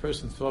saw a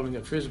person throwing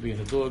a frisbee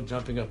and a dog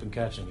jumping up and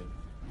catching it,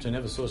 which I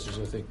never saw such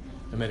a thing.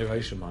 It made a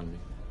reishim on me.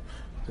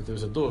 That there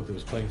was a dog that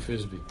was playing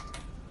frisbee.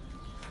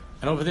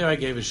 And over there I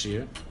gave a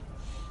shiur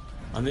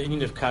on the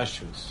Indian of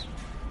kashrus.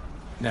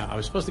 Now, I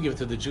was supposed to give it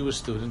to the Jewish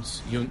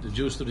students, the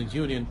Jewish Student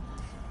Union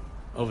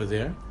over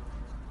there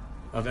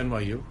of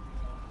NYU.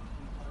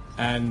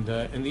 And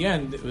in the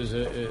end,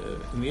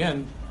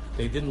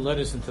 they didn't let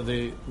us into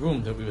the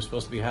room that we were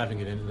supposed to be having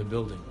it in the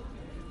building.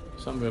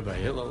 Somewhere by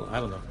Hillel, I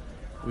don't know.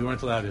 We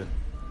weren't allowed in.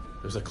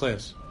 It was a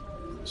class.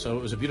 So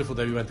it was a beautiful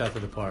day. We went out to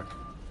the park.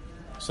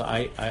 So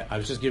I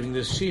was just giving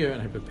this shiur,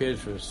 and I prepared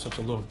for such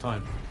a long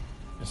time.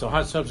 It's a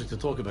hard subject to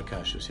talk about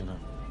kashrus,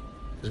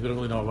 because we don't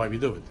really know why we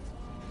do it.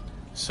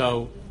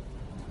 So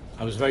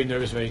I was very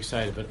nervous, very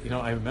excited. But,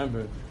 I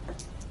remember,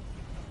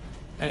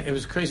 and it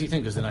was a crazy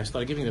thing, because then I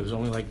started giving it. It was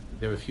only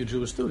there were a few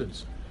Jewish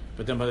students.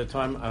 But then by the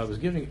time I was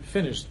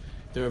finished,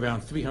 there were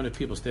around 300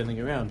 people standing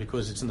around,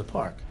 because it's in the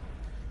park.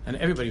 And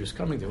everybody was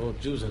coming there, all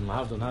Jews and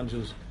Lahavdil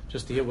non-Jews,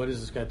 just to hear what is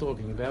this guy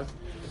talking about.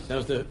 That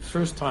was the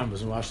first time it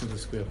was in Washington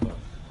Square Park.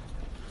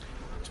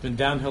 It's been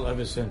downhill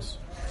ever since.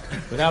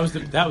 But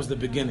that was the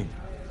beginning.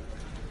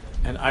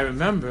 And I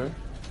remember,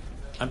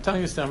 I'm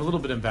telling you this, I'm a little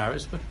bit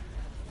embarrassed, but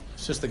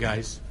it's just the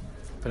guys.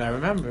 But I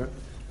remember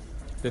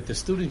that the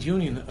Student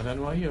Union of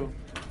NYU,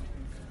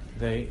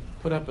 they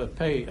put up a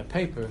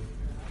paper.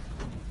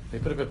 They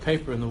put up a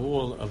paper in the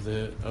wall of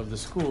the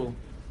school.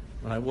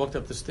 When I walked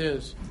up the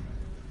stairs,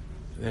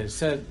 they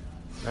said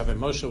Rabbi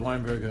Moshe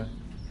Weinberger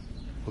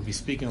will be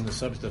speaking on the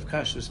subject of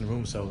kashrus in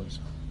room so-and-so.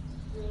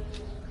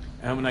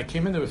 And when I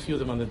came in, there were a few of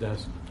them on the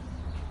desk,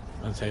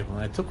 on the table.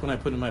 And I took one, I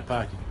put it in my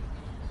pocket.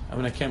 And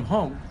when I came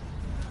home,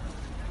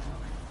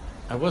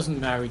 I wasn't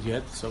married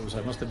yet, so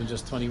I must have been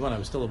just 21. I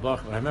was still a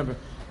bach. But I remember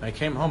when I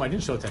came home, I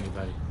didn't show it to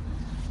anybody.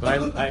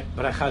 But I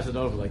chazed it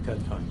over like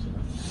 10 times.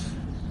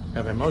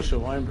 Rabbi Moshe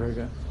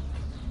Weinberger,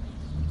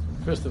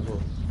 first of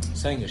all,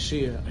 saying a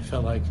shiur, I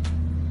felt like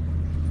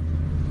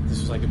this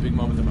was like a big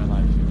moment in my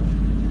life.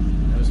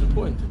 It was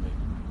important to me.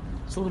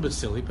 It's a little bit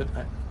silly, but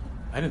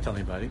I didn't tell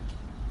anybody.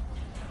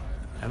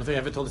 I don't think I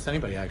ever told this to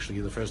anybody, actually.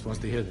 You're the first ones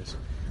to hear this.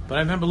 But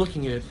I remember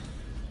looking at it,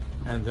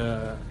 and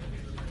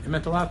it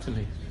meant a lot to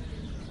me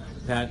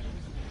that,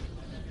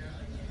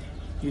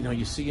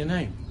 you see your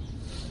name.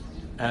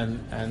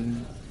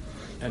 And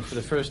for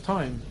the first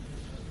time,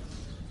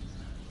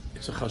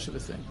 it's a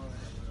chashuv thing.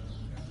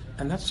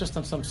 And that's just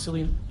on some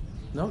silly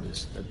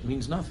notice that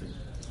means nothing.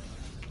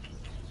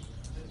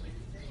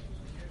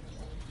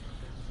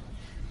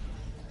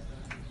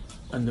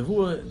 And the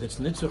nevuah that's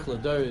nitzvach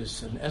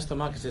l'doros, and Esther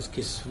Malka says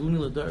kisvuni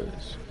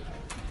l'doros.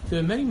 There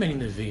are many, many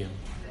neviim,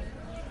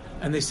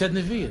 and they said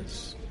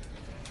nevias,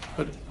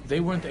 but they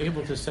weren't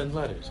able to send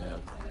letters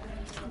out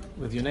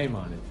with your name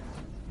on it.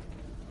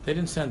 They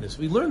didn't send this.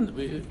 We learned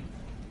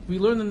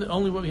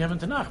only what we have in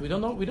Tanakh. We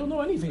don't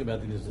know anything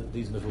about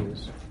these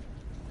nevuahs.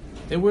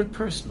 They weren't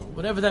personal,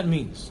 whatever that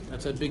means.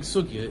 That's a big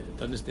sugya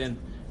to understand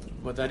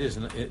what that is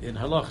in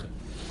halacha.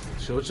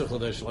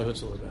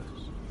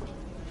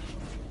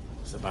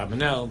 The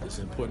Barbanel, there's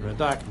an important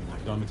Radak,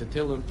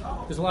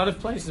 there's a lot of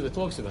places where it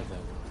talks about that.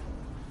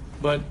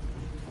 But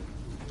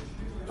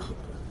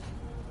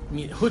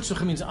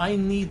Hutzach means I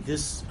need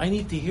this, I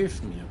need to hear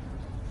from you.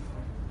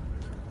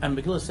 And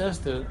Megillah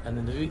Esther and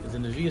the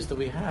Nevi'as that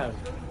we have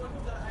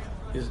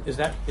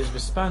is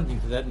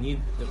responding to that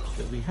need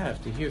that we have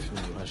to hear from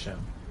you, Hashem.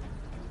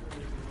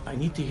 I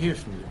need to hear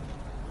from you.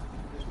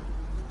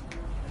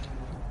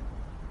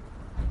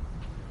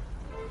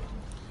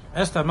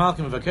 Esther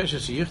Malkim v'akesha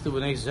sheyichtu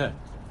b'nei zeh.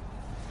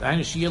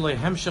 Da'aynu sheyeh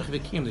hemshach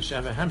v'kiyim. They should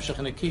have a hemshach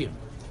and a kiyim.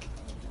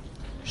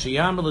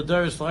 Sheyam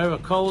l'doros l'era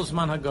kol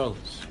zman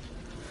hagolos.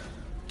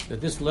 That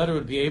this letter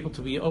would be able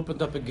to be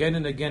opened up again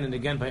and again and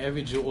again by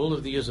every Jew all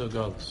of the years of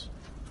Golos.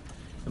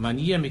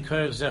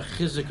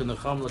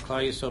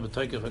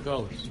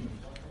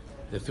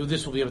 That through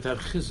this we'll be able to have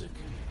chizik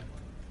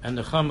and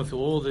nechama through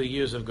all the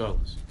years of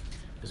Golos.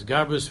 There's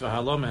gabrus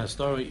v'halom has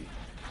story,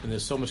 and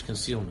there's so much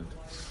concealment.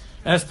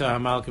 Esther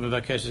Malka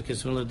mevakeshes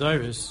kisvuni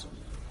l'doros.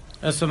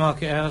 Esther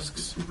Malka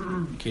asks,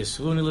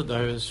 kisvuni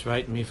l'doros,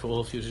 write me for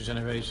all future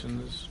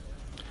generations.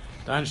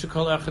 Dan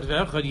shekol echad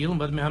ve'echad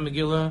yilmad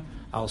mehamegillah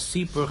al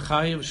sipur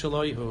chayiv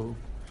shaloihu.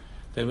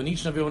 That when each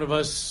and every one of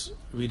us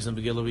reads the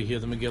Megillah, we hear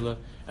the Megillah,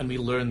 and we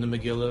learn the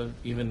Megillah.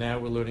 Even now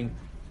we're learning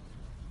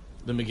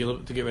the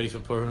Megillah to get ready for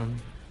Purim.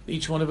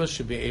 Each one of us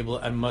should be able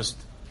and must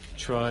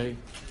try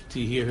to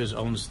hear his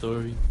own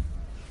story.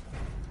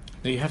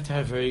 Now you have to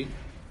have very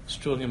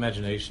strong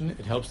imagination.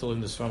 It helps to learn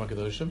the Sfarim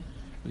HaKadoshim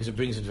because it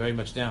brings it very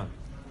much down.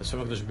 The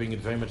Sfarim HaKadoshim bring it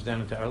very much down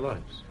into our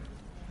lives.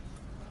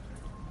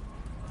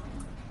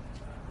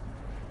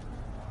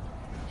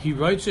 He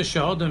writes a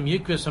Shahadam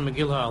Yikvis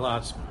HaMegillah al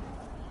Atzma.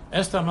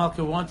 Esther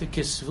Malka wanted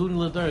Kisvun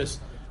L'Doros.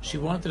 She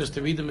wanted us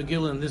to read the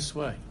Megillah in this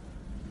way.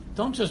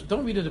 Don't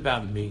read it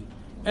about me.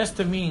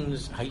 Esther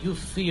means how you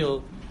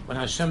feel when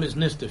Hashem is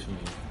nister from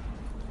you.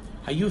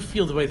 how you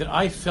feel the way that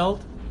I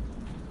felt,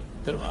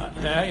 that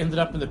I ended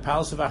up in the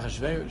palace of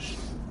Achashverosh.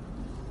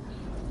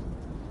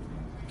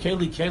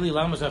 Keli,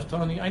 lama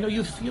zaftani. I know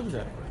you feel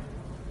that way.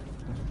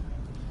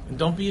 And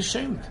don't be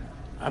ashamed.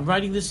 I'm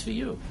writing this for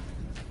you.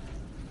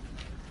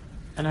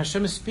 And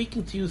Hashem is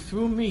speaking to you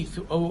through me,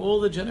 through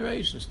all the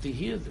generations, to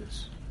hear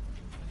this.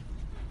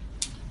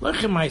 Not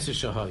a Maisa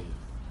Shahaya.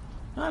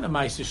 Elaka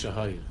Maisa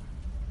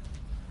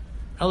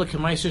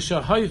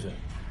Shahaya.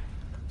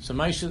 It's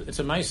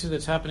a Maisa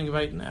that's happening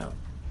right now.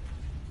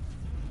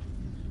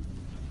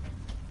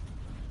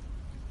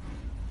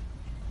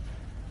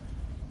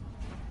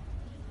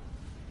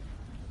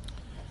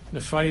 On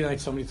a Friday night,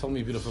 somebody told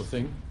me a beautiful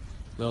thing.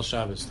 Leil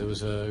Shabbos. There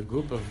was a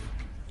group of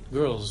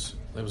girls.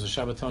 There was a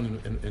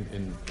Shabbaton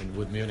in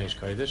Woodmere, Neish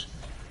Kodesh,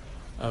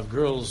 of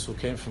girls who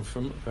came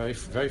from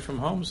very from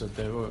homes that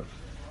they were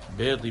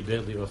badly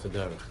off the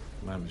derech,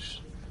 mamish,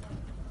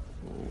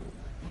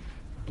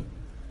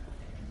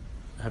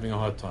 having a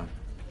hard time.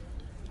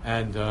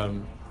 And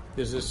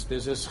there's this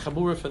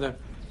chabura for them.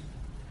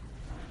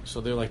 So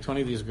there were like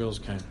 20 of these girls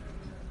came,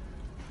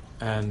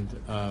 and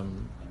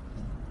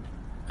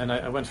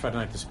I went Friday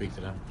night to speak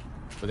to them,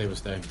 but they were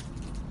staying.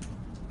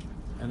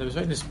 And there was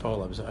right in this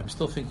poll, I'm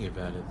still thinking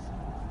about it.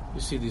 You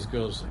see these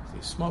girls, like,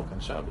 they smoke on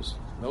Shabbos,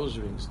 nose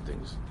rings and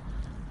things,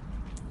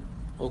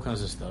 all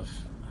kinds of stuff.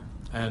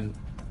 And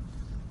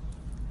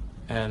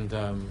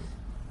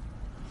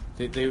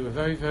they were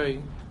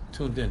very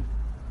tuned in.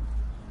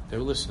 They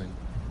were listening.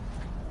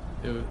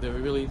 They were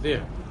really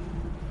there.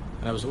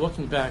 And I was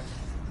walking back.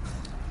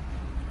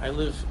 I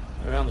live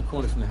around the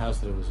corner from the house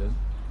that I was in,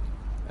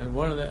 and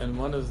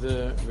one of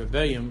the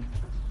rebellion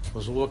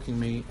was walking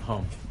me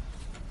home.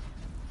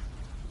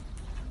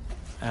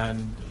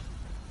 And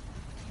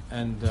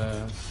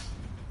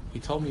he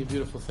told me a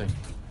beautiful thing.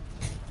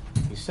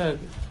 He said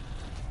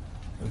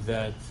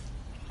that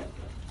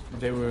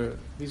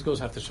these girls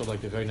have to show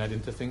like they're very not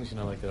into things,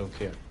 like they don't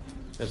care.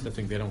 That's the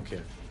thing, they don't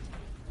care.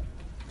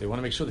 They want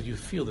to make sure that you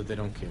feel that they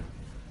don't care.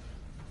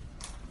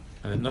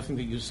 And that nothing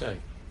that you say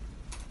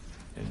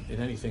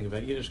in anything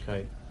about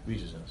Yiddishkeit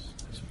reaches us.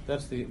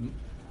 That's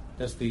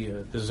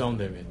the zone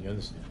they're in, you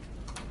understand?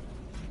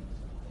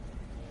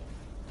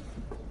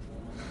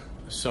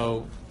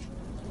 So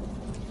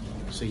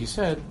he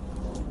said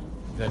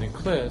that in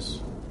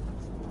class,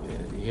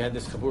 he had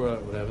this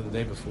chabura, whatever, the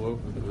day before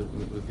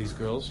with these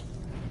girls,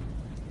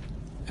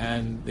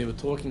 and they were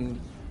talking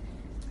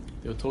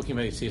about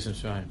Yitzias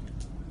Mitzrayim,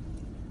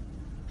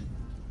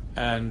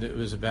 and it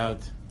was about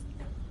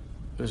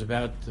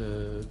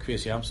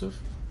Kriyas Yamsuf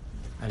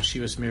and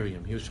Shiras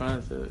Miriam. He was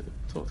trying to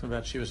talk to them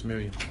about Shiras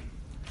Miriam,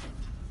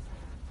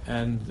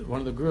 and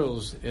one of the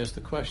girls asked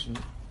the question.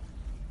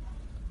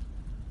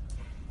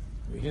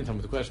 He didn't tell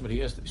me the question, but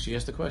she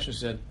asked the question. She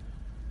said,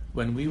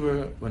 when we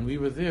were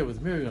there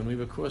with Miriam, we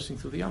were crossing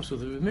through the Yamsuf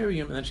with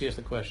Miriam, and then she asked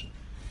the question.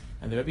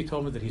 And the Rebbe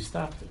told me that he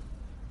stopped her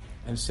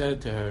and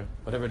said to her,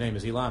 whatever her name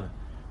is, Ilana,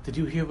 did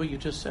you hear what you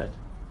just said?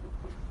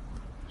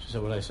 She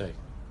said, what did I say?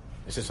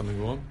 I said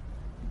something wrong?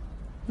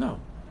 No.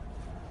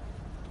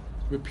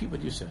 Repeat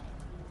what you said.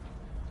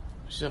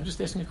 She said, I'm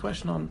just asking a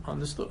question on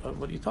this,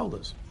 what you told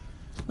us.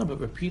 No, but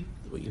repeat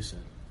what you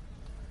said.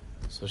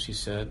 So she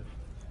said,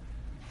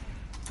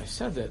 I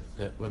said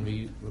that when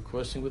we were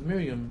crossing with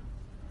Miriam,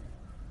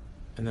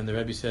 and then the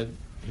Rebbe said,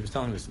 he was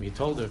telling this to me, he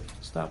told her,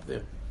 stop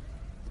there.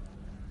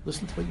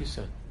 Listen to what you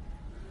said.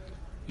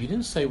 You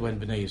didn't say when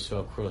Bnei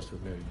Yisrael crossed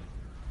with Miriam.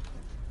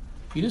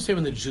 You didn't say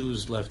when the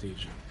Jews left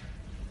Egypt.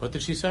 What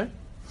did she say?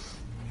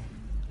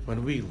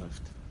 When we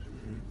left.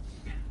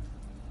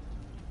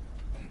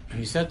 And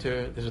he said to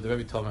her, this is what the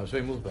Rebbe told me, I was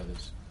very moved by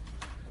this.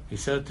 He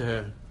said to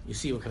her, you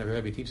see what kind of a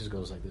Rebbe teaches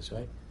girls like this,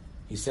 right?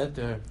 He said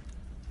to her,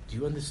 do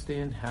you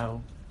understand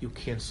how you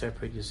can't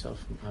separate yourself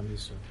from Am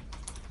Yisrael?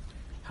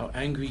 How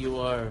angry you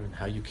are and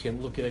how you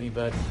can't look at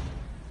anybody.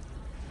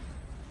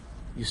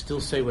 You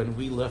still say, when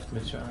we left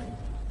Mitzrayim.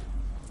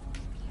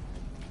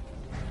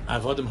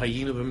 Avodim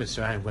hayinu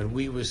b'Mitzrayim. When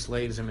we were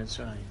slaves in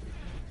Mitzrayim.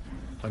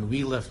 When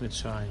we left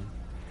Mitzrayim.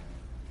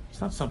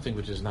 It's not something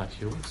which is not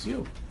you, it's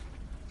you.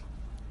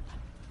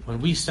 When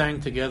we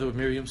sang together with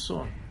Miriam's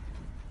song.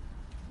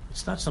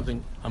 It's not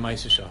something, a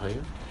Maisa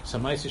Shahaya. It's a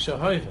Maisa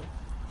Shahaya.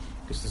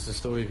 This is the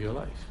story of your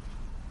life.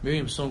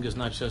 Miriam's song is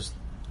not just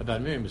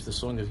about Miriam, it's the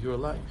song of your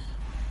life.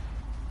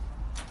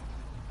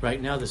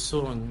 Right now the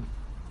song,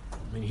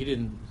 he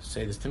didn't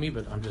say this to me,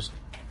 but I'm just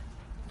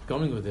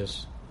going with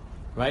this.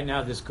 Right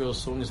now this girl's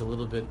song is a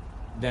little bit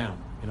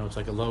down. It's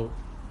like a low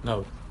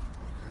note.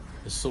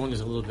 The song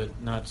is a little bit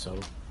not so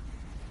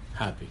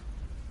happy.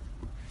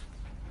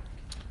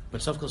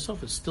 But Saf Kol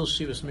Sof, it's still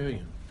Shiras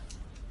Miriam.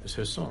 It's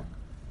her song.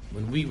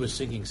 When we were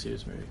singing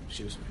Shiras Miriam, it's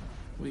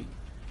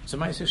a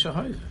Ma'aseh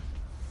Shahayva.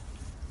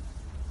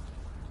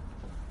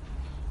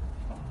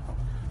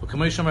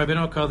 Kamosham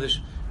Rabbeinu Kodesh,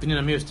 Binyan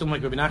Amir Tillim,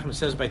 like Rabbi Nachman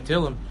says by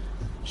Tillim,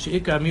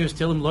 She'ika Amir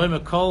Tillim Loim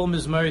Akol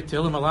Mizmari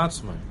Tillim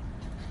Alatzmai.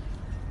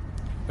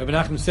 Rabbi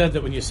Nachman said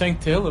that when you sang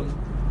Tillim,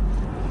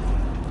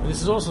 and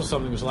this is also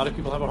something which a lot of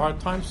people have a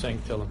hard time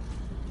saying Tillim.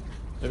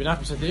 Rabbi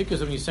Nachman said the Ikka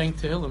is when you sang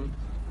Tillim,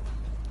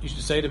 You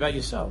should say it about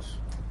yourself.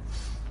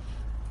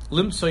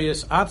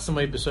 Limtsoyes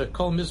atzmai b'soy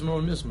kol mizmor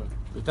or mizmor.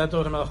 With that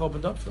door the Malach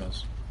opened up for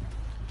us.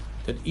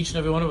 That each and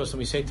every one of us, when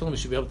we say Tehillim, we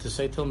should be able to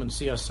say Tehillim and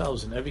see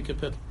ourselves in every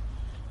kapitel.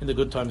 In the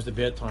good times, the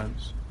bad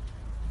times.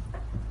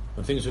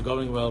 When things were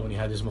going well, when he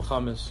had his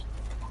Muhammads.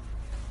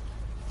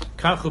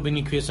 Kachu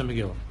b'ni kriyas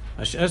ha-Megillah.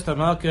 Asher es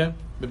ta-malke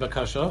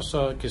b'bakasha,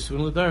 so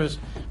kisvun l'daris,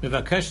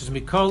 b'bakashes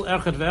mikol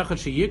echad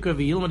ve'echad sheyikra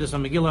v'yilmad es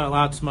ha-Megillah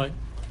al atzmai.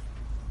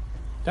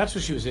 That's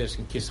what she was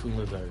asking, kisvun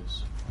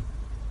l'daris.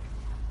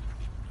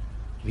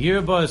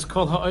 V'yirba is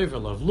kol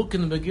ha'overlov. Look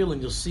in the Megillah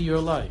and you'll see your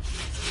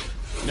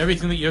life. And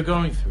everything that you're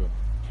going through.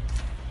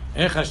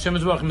 Ech Hashem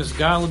is wach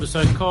misgal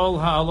b'say kol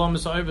ha'alam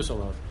is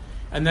ha'overlov.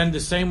 And then the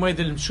same way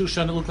that in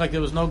Shushan it looked like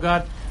there was no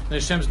God, and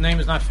Hashem's name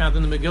is not found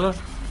in the Megillah,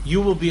 you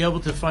will be able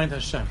to find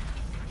Hashem.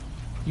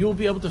 You will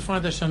be able to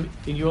find Hashem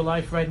in your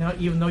life right now,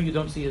 even though you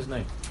don't see His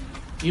name.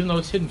 Even though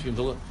it's hidden from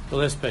you, the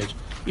last page.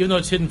 Even though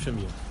it's hidden from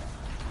you.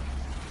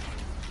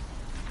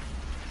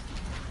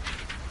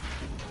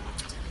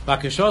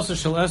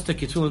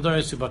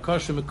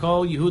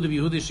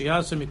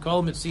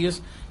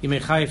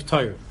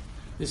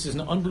 This is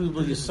an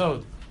unbelievable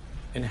yesod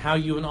in how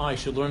you and I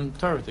should learn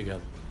Torah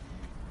together.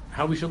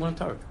 How we should learn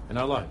Torah in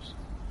our lives.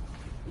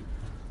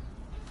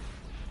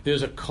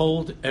 There's a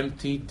cold,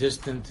 empty,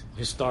 distant,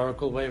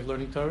 historical way of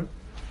learning Torah.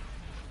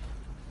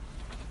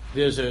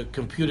 There's a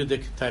computer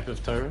type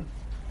of Torah.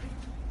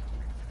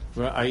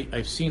 Where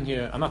I've seen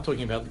here, I'm not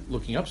talking about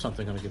looking up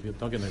something on a computer,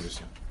 don't get nervous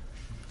here.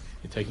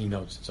 You're taking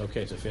notes, it's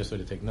okay, it's a fast way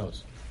to take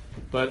notes.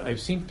 But I've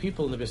seen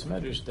people in the Beis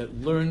Medrash that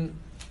learn,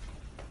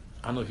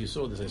 I don't know if you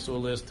saw this, I saw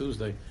last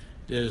Tuesday,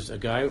 there's a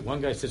guy, one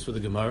guy sits with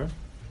a Gemara,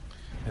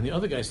 and the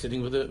other guy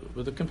sitting with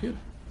a computer,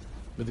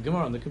 with the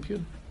Gemara on the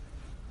computer.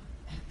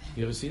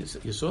 You ever see this?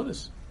 You saw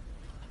this?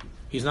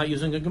 He's not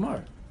using a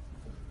Gemara.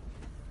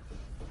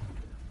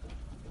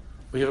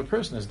 We have a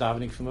person that's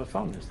davening from a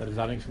phone instead of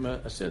davening from a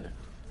siddur.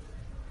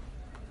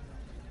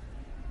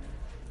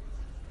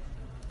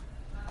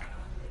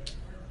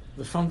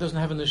 The phone doesn't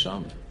have a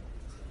neshama.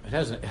 It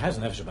has an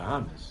nefesh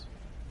Bahamas.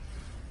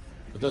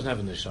 It doesn't have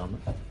a neshama.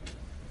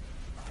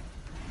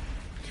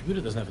 The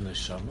computer doesn't have a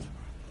neshama. It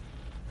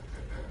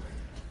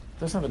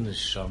doesn't have a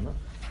neshama.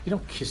 You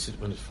don't kiss it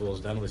when it falls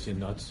down unless you're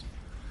nuts.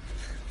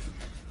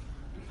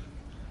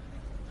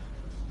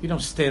 You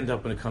don't stand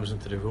up when it comes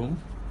into the room.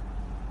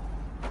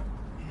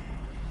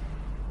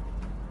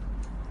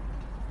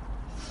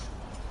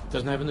 It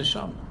doesn't have a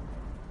neshama.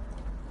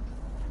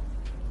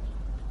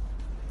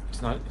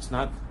 It's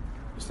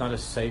not a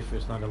sefer,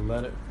 it's not a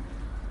letter.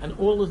 And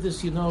all of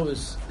this, is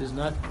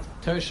not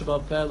Torah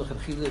Shabbat Pelech and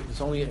Chilek.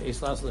 It's only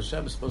Eslas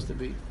L'Shem is supposed to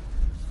be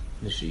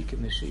Neshik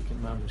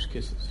and Mamish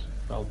kisses,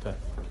 Bal Peh,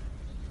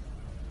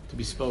 to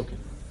be spoken.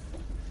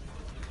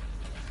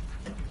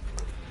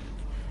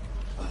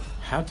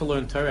 How to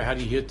learn Torah? How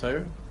do you hear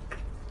Torah?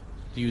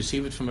 Do you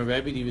receive it from a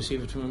Rebbe? Do you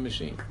receive it from a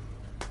machine?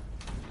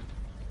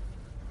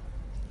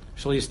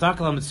 It's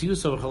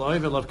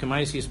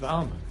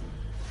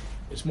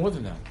more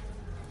than that.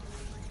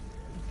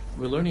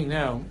 We're learning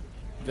now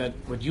that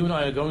what you and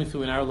I are going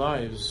through in our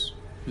lives,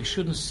 we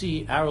shouldn't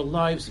see our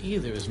lives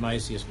either as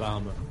Ma'asiyas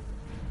Ba'alma.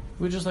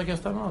 We're just like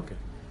Esther Malka.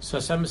 So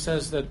Hashem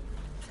says that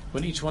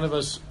when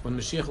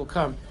Mashiach will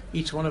come,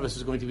 each one of us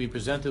is going to be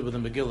presented with a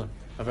Megillah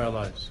of our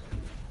lives.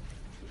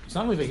 It's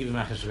not only Vehibi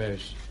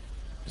Machashverosh.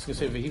 It's going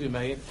to say Vehibi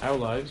Ma'in, our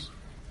lives,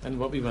 and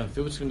what we went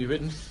through. It's going to be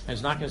written, and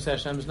it's not going to say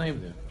Hashem's name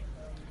there.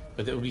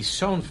 But it will be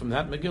shown from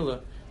that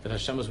Megillah that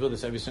Hashem was with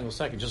us every single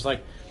second. Just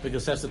like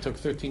Megillah says it took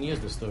 13 years,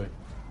 this story.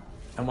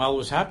 And while it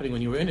was happening,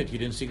 when you were in it, you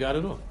didn't see God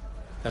at all.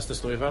 That's the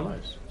story of our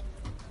lives.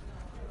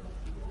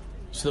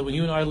 So that when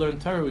you and I learn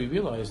Torah, we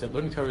realize that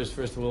learning Torah is,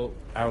 first of all,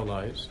 our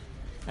lives.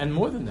 And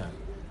more than that,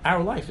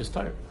 our life is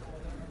Torah.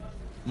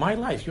 My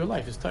life, your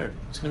life is Torah.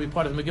 It's going to be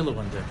part of Megillah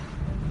one day.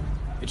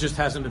 It just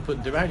hasn't been put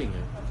into writing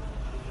yet.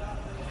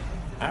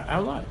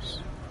 Our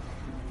lives.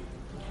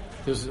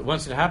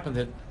 Once happened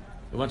that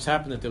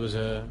there was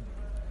a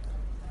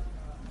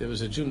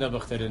Jew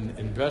Nebuch that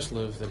in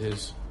Breslov that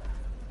his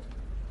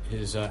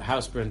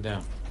house burned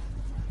down.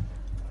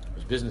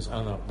 His business,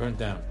 burned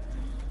down.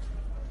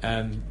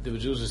 And there were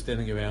Jews who were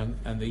standing around,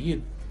 and the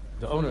Yid,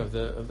 the owner of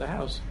the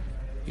house,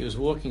 he was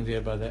walking there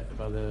by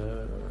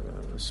the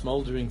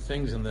smoldering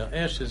things and the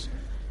ashes.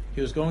 He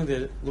was going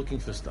there looking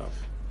for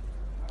stuff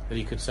that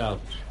he could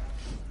salvage.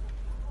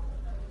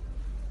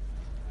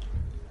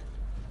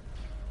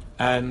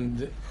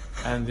 And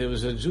there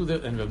was a Jew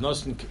and Rav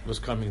Nosson was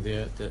coming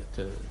there to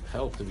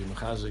help, to be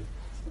mechazik.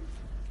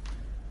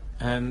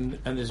 And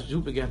this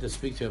Jew began to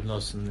speak to Rav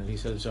Nosson, and he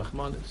said,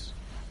 Shachmanis,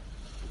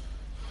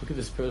 look at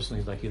this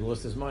person, he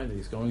lost his mind,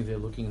 he's going there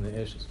looking in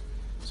the ashes.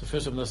 So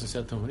first Rav Nosson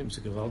said to him,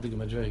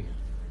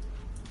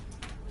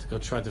 to go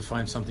try to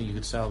find something you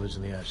could salvage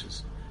in the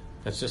ashes.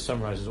 That just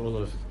summarizes all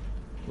of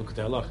look at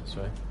the halachas,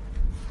 right?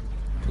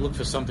 To look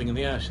for something in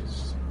the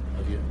ashes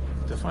of you,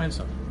 to find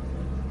something.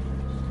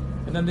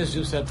 And then this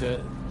Jew said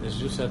to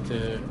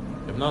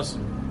Rav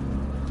Nosson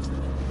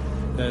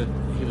that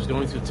he was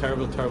going through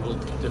terrible, terrible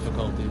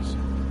difficulties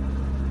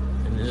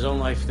And in his own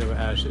life there were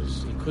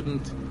ashes.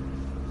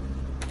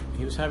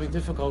 He was having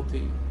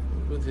difficulty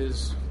with the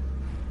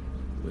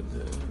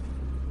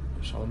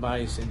Shalom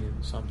Bayis Indian,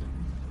 something.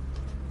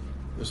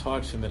 It was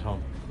hard for him at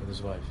home with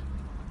his wife.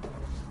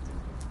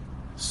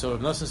 So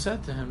Rav Nosson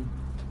said to him,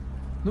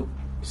 no,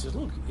 he says,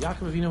 look,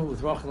 Yaakov Avinu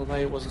with Rachel and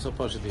Leah wasn't so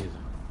posh either.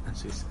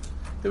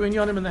 They were in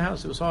Yonim in the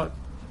house, it was hard.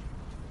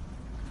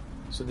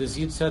 So the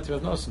Yid said to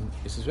Rav Nosson,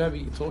 he says, Rabbi,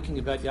 you're talking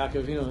about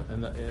Yaakov Avinu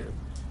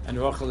and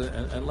Rachel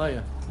and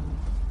Leah.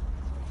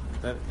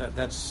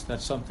 That's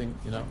something,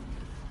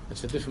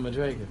 it's a different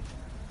madrega.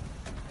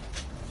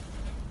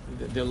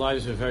 Their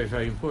lives are very,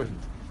 very important.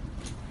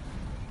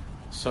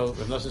 So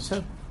Rav Nosson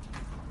said,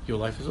 your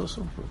life is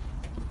also important.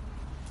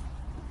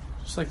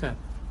 Just like that.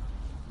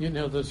 Your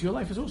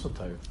life is also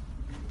tired.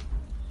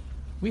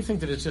 We think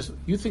that it's just,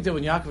 you think that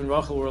when Yaakov and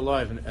Rachel were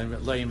alive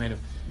and Leah made him,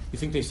 you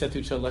think they said to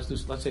each other,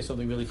 let's say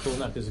something really cool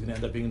now, because it's going to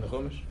end up being in the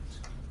Chumash?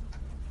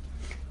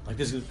 Like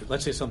this,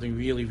 let's say something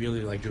really,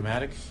 really like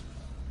dramatic.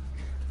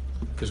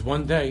 Because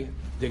one day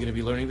they're going to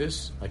be learning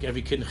this. Like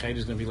every kid in Cheder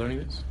is going to be learning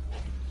this.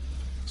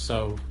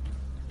 So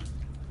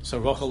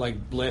Rachel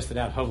blasted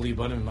out Havli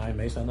Banim my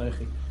Meis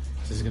Anochi.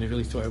 This is going to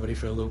really throw everybody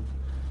for a loop.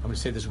 I'm going to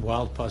say this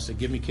wild pasuk,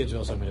 give me kids or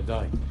else I'm going to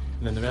die.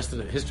 And then the rest of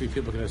the history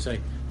people are going to say,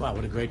 wow,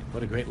 what a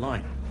great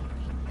line.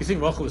 You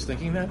think Rachel was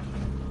thinking that?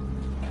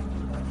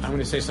 I'm going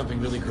to say something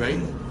really great,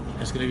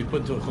 and it's going to be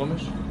put into a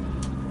chumash,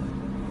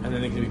 and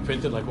then they're going to be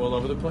printed all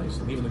over the place,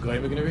 and even the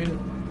goyim are going to read it.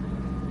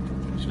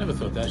 She never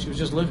thought that. She was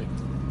just living,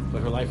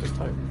 but her life was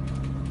tired.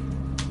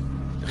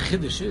 The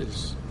chiddush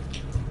is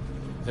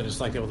that it's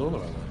like that with all of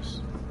our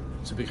lives.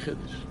 It's a big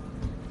chiddush.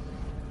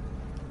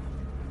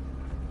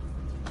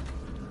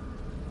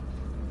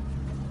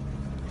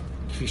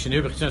 It's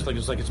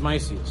like it's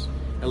Maisius.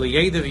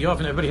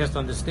 Everybody has to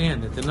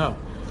understand it, to know.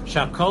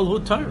 Shakol hu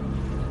Torah.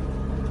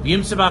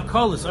 Yimtzeba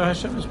kol is Or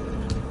Hashem is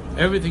Baruch.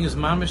 Everything is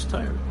mamish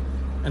Torah.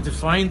 And to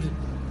find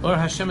Or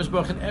Hashem is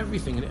Baruch in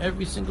everything, in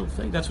every single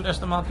thing. That's what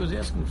Esther Malka was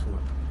asking for.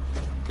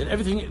 That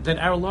everything, that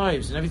our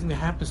lives and everything that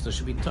happens to us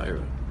should be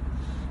Torah.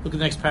 Look at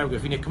the next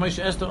paragraph. So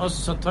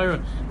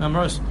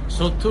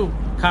too,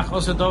 Kach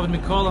also David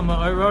Mikol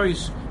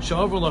Ma'aroris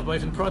Sha'overlov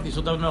Ba'ifin Prati.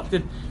 So David Melch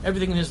did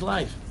everything in his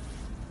life.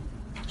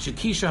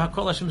 Shekisha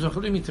HaKol Hashem Zach.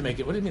 What do you mean to make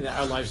it? What do you mean that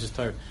our lives is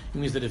Torah? It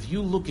means that if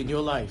you look in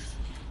your life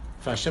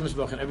for Hashem is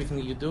Baruch and everything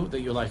that you do,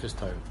 that your life is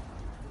Torah.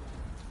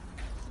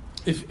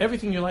 If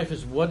everything in your life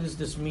is, what does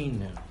this mean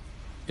now?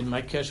 In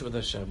my kesher with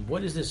Hashem,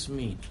 what does this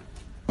mean?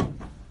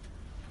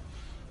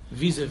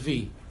 Vis-a-vis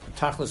the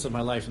tachlis of my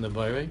life in the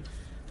Bayrei,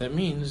 that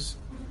means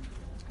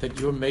that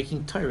you're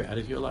making Torah out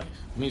of your life.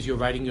 It means you're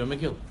writing your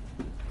Megillah.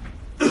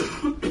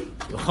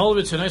 Torah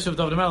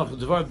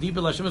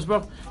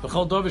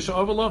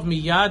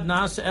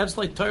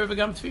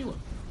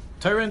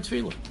and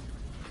Tefillah.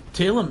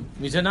 Tehillim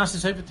means that Nasa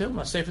Sefer Tehillim,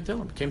 not Sefer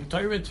Tehillim. It became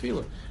Torah and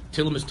Tefillah.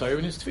 Tehillim is Torah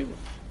and it's Tefillah.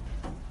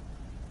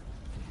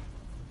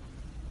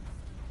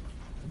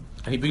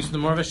 And he brings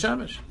from the Morav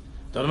HaShemesh.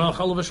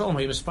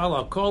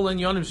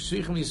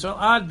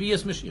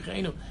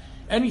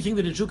 Anything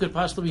that a Jew could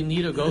possibly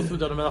need or go through,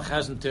 that Melech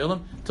has in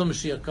Tehillim, till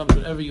Mashiach comes,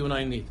 whatever you and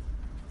I need.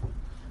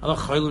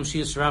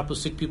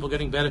 Sick people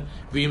getting better,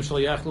 and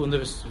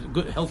the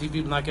good, healthy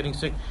people not getting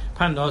sick.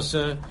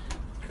 Panasa,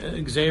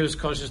 Xerus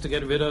cautious to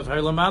get rid of. As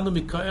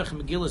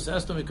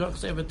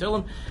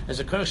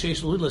a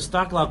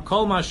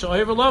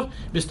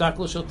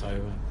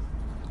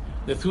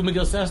that through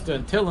Megillah Esther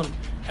and Tillim,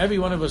 every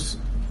one of us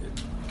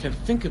can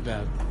think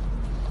about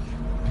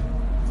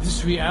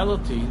this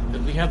reality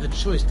that we have the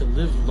choice to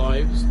live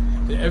lives,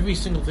 that every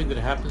single thing that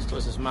happens to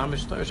us is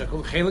mamish Torah.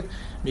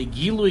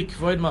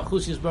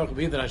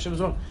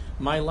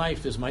 My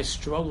life is my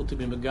struggle to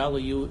be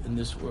megala you in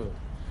this world,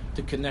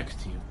 to connect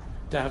to you,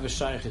 to have a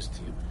shaykhis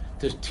to you,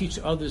 to teach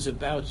others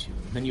about you.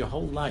 And then your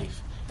whole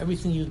life,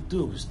 everything you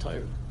do is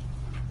Torah.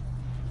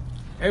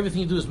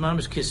 Everything you do is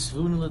mamish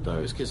kisvun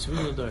l'daris,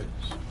 kisvun l'daris.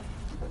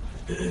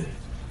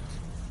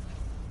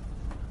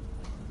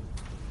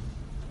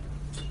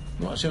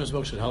 No, Hashem's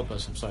book should help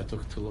us. I'm sorry, I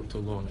took too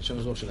long.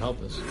 Hashem's book should help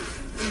us.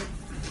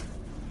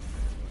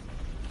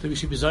 So we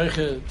should be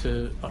zeicha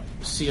to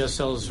see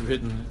ourselves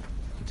written,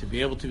 to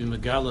be able to be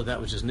megala that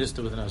which is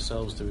nista within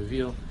ourselves, to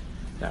reveal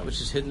that which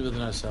is hidden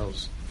within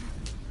ourselves,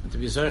 and to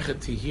be zeicha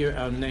to hear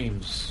our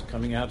names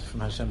coming out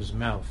from Hashem's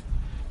mouth.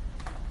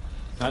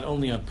 Not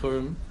only on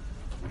Purim,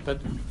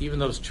 but even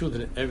though it's true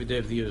that every day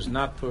of the year is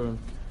not Purim,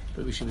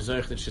 but we should be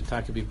zeicha that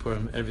Shetaka be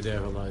Purim every day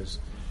of our lives.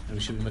 And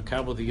we should be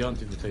makabel the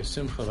yontiv with a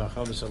simcha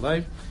v'achavas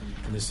alive.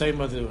 And the same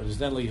mother is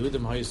then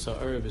leYehudim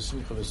ha'yisa'er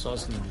v'simcha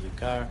v'sasin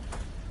v'yikar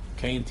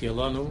kain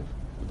ti'alanu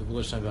v'devul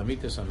Hashem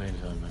v'amitis amen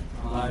v'amen.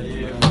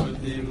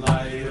 LaYehudim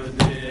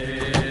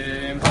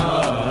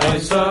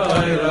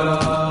ha'yisa'er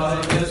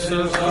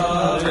v'simcha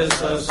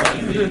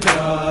v'sasin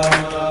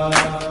v'yikar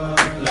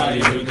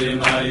LaYehudim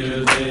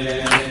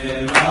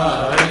ha'yisa'er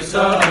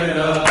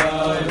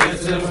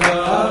v'simcha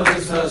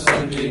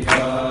v'sasin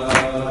v'yikar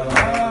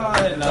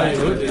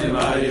Ayudim,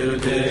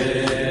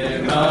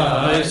 Ayudim,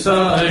 Ayudim,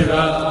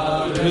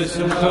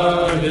 V'simcha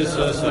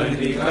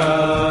v'sasaydika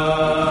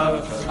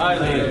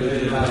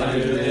Haylayudim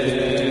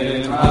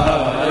hayudim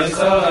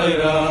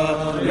Haysayra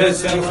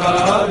V'simcha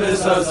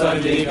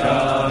v'sasaydika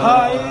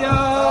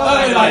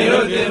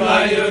Haylayudim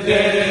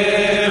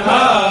hayudim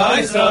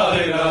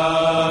Haysayra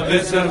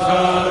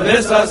V'simcha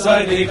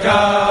v'sasaydika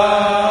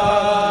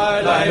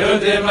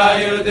Haylayudim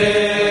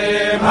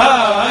hayudim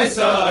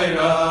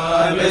Haysayra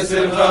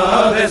V'simcha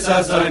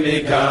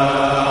v'sasaydika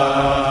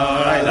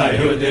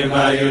Haylayudim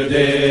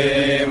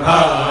hayudim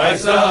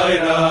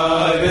Haysayra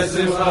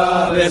V'simcha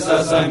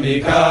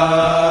v'sasaydika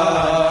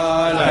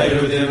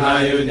Haylayudim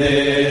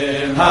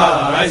hayudim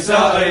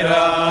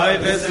Haysayra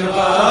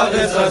V'simcha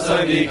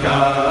v'sasaydika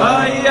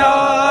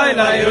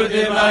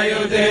Haylayudim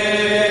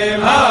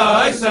hayudim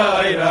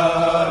Haysayra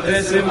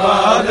V'simcha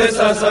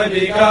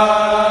v'sasaydika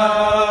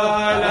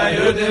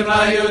Haylayudim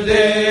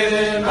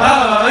hayudim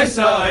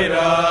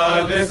Haysayra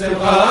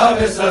V'simcha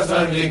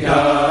v'sasaydika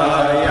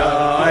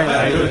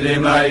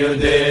Haylayudim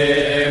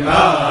hayudim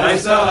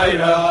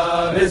Haysayra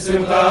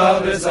V'simcha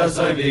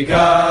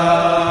v'sasaydika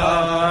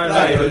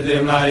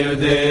Haylayudim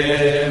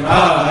hayudim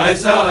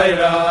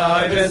Haysayra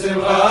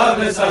V'simcha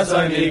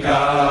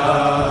v'sasaydika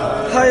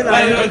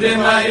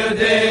Haylayudim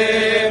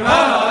hayudim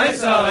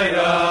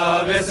Haysayra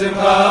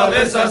V'simcha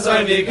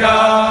v'sasaydika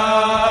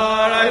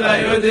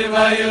Haylayudim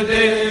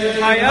hayudim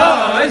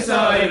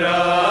Haysayra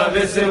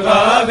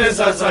V'simcha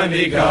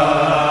v'sasaydika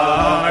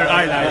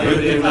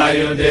Haylayudim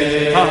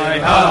hayudim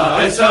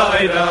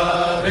Haysayra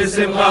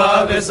V'simcha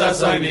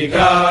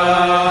v'sasaydika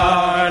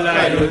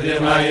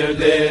Haylayudim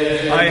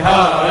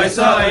hayudim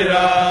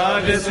Haysayra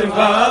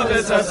V'simcha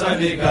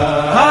v'sasaydika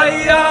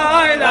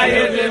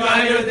Haylayudim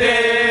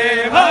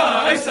hayudim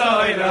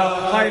Haysayra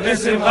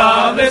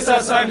V'simcha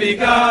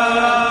v'sasaydika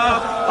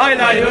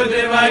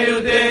Haylayudim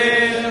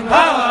hayudim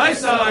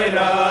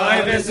Haysayra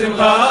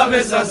V'simcha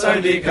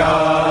v'sasaydika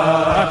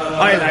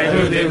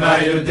Haylayudim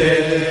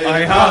hayudim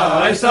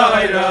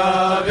Haysayra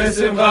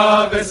V'simcha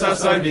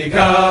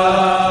v'sasaydika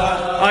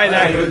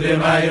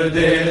Haylayudim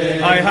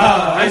hayudim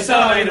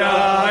Haysayra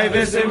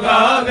V'simcha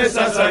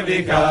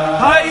v'sasaydika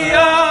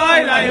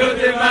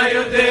Haylayudim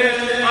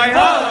hayudim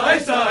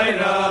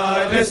Haysayra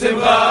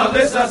V'simcha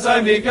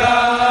v'sasaydika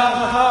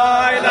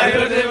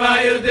Haylayudim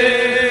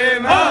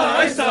hayudim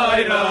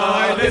Haysayra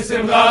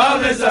V'simcha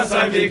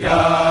v'sasaydika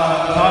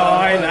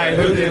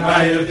Haylayudim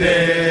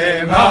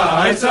hayudim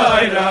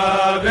Haysayra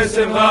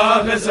V'simcha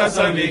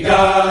v'sasaydika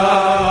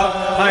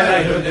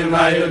Haylayudim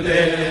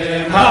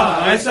hayudim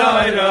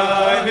Haysayra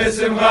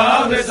V'simcha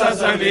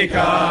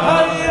v'sasaydika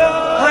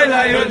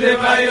Haylayudim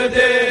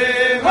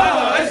hayudim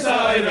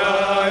Haysayra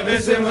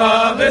V'simcha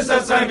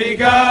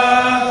v'sasaydika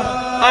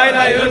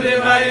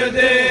Haylayudim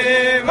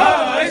hayudim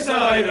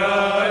Haysayra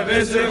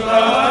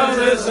V'simcha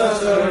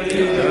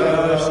v'sasaydika